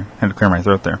 sorry, had to clear my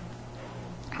throat there.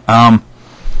 And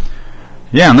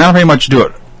that'll pretty much do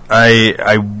it.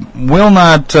 I will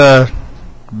not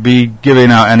be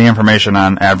giving out any information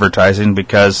on advertising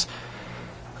because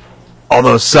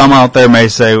although some out there may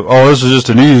say, oh, this is just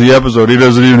an easy episode, he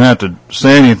doesn't even have to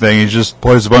say anything, he just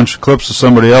plays a bunch of clips of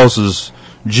somebody else's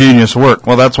genius work.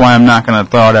 Well, that's why I'm not going to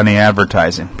throw out any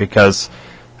advertising because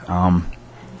I'm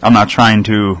not trying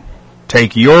to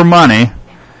take your money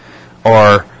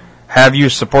or have you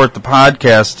support the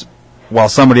podcast while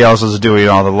somebody else is doing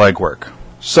all the legwork.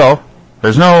 So,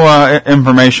 there's no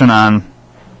information on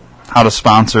how to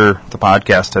sponsor the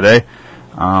podcast today.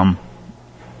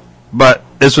 But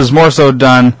this was more so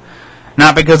done,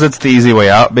 not because it's the easy way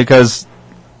out, because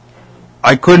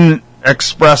I couldn't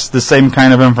express the same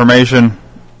kind of information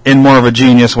in more of a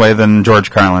genius way than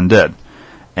George Carlin did.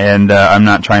 And I'm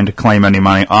not trying to claim any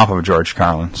money off of George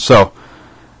Carlin. So,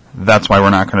 that's why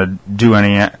we're not going to do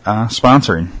any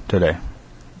sponsoring today.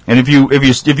 And if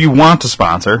you want to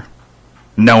sponsor,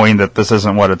 knowing that this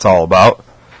isn't what it's all about,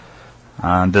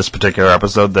 on this particular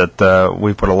episode, that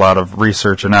we put a lot of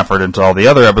research and effort into all the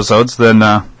other episodes, then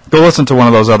go listen to one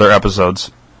of those other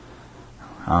episodes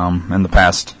in the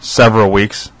past several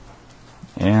weeks,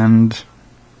 and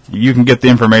you can get the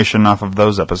information off of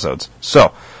those episodes.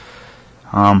 So,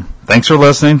 thanks for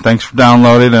listening, thanks for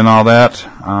downloading and all that.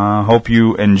 Hope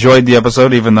you enjoyed the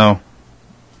episode, even though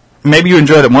maybe you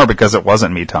enjoyed it more because it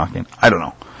wasn't me talking. I don't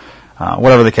know.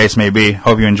 Whatever the case may be,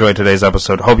 hope you enjoyed today's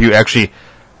episode. Hope you actually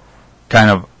kind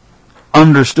of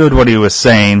understood what he was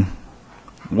saying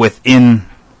within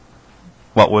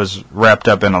what was wrapped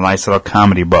up in a nice little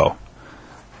comedy bow.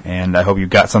 And I hope you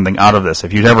got something out of this.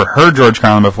 If you've never heard George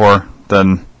Carlin before,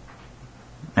 then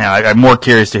I'm more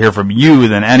curious to hear from you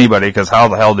than anybody, because how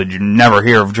the hell did you never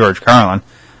hear of George Carlin?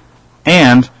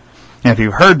 And if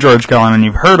you've heard George Carlin and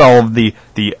you've heard all of the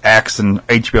acts and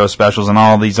HBO specials and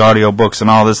all these audio books and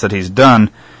all this that he's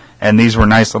done, and these were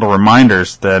nice little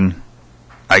reminders, then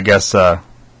I guess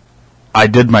I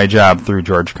did my job through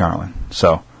George Carlin.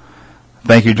 So,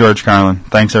 thank you, George Carlin.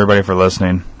 Thanks, everybody, for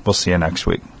listening. We'll see you next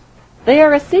week. They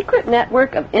are a secret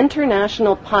network of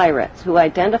international pirates who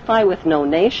identify with no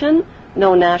nation,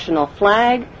 no national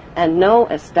flag, and no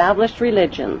established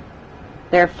religion.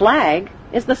 Their flag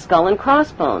is the skull and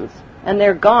crossbones, and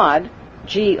their god,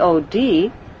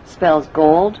 G-O-D, spells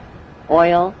gold,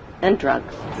 oil, and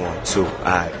drugs. 1, 2,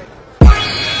 alright.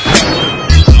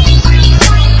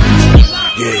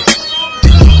 Yeah.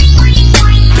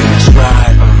 That's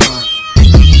right.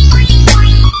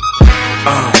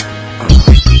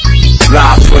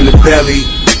 Live from the belly.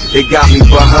 They got me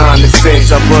behind the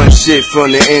fence. I run shit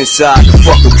from the inside. The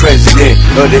fucking president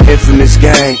of the infamous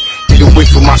gang. Get away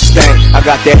from my stank. I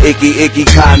got that icky,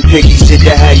 cotton picky shit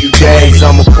that had you days.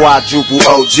 I'm a quadruple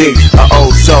OG, a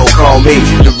old soul, call me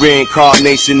the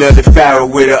reincarnation of the pharaoh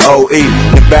with an OE.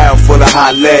 The barrel full of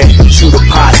hot lead, shoot a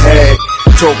pothead.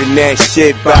 Talking that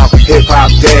shit about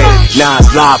hip-hop dead. Now it's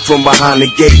live from behind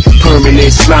the gate, permanent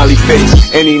smiley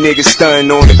face. Any nigga stunning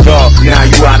on the guard, now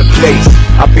you out of place.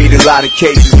 I beat a lot of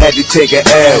cases, had to take a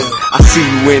L. I see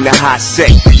you in the hot set,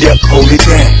 yep, hold it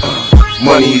down.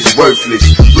 Money is worthless,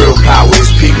 real power is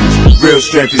people. Real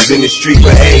strength is in the street,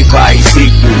 but everybody's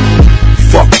equal.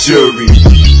 Fuck jury,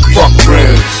 fuck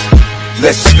rims.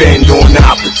 Let's spend on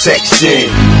our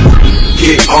protection.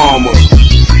 Get armor,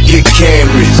 get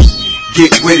cameras.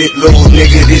 Get with it, little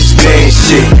nigga, this man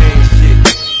shit.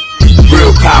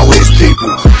 Real power is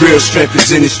people. Real strength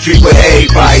is in the street, but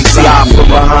everybody's live from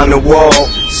behind the wall.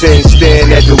 Sitting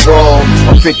staring at the wall.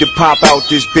 I'm fit to pop out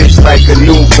this bitch like a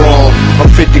newborn. I'm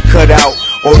fit to cut out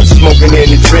all the smoking and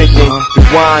the drinking, the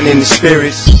wine and the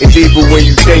spirits. It's evil when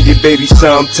you think it, baby,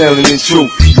 so I'm telling the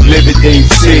truth. You live it, then you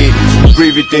see it. You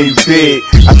breathe it, then you bid.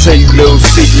 I tell you, little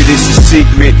secret, it's a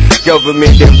secret.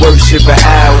 Government that worship an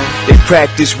hour. They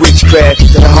practice witchcraft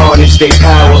to harness their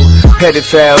power.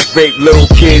 Pedophiles rape little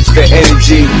kids for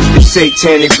energy. The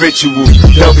satanic ritual,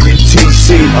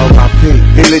 WTC.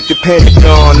 They lit the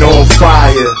Pentagon on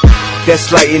fire.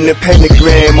 That's lighting the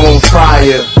pentagram on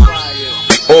fire.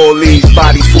 All these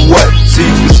bodies for what? So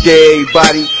you can scare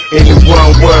everybody in the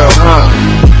one world, huh?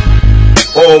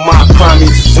 All my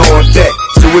crimes is on deck.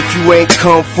 So if you ain't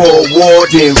come for a war,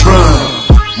 then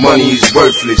run. Money is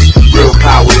worthless, real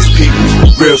power is people.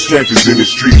 Real strength is in the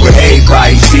street, but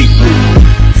everybody's equal.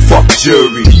 Fuck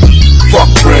jury,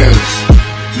 fuck rims.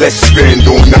 Let's spend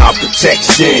on our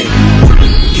protection.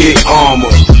 Get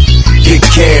armor, get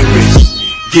cameras.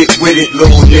 Get with it,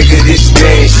 little nigga, this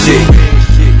man shit.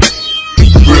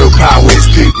 Real power is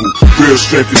people. Real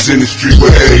strength is in the street,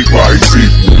 but everybody's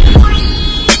equal.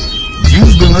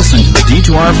 You've been listening to the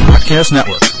D2R Podcast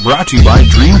Network, brought to you by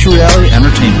Dream to Reality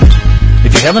Entertainment.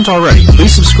 If you haven't already,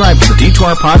 please subscribe to the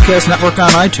D2R Podcast Network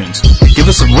on iTunes. Give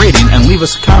us a rating and leave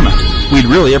us a comment. We'd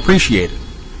really appreciate it.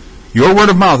 Your word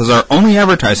of mouth is our only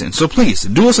advertising, so please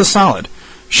do us a solid.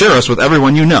 Share us with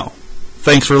everyone you know.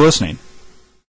 Thanks for listening.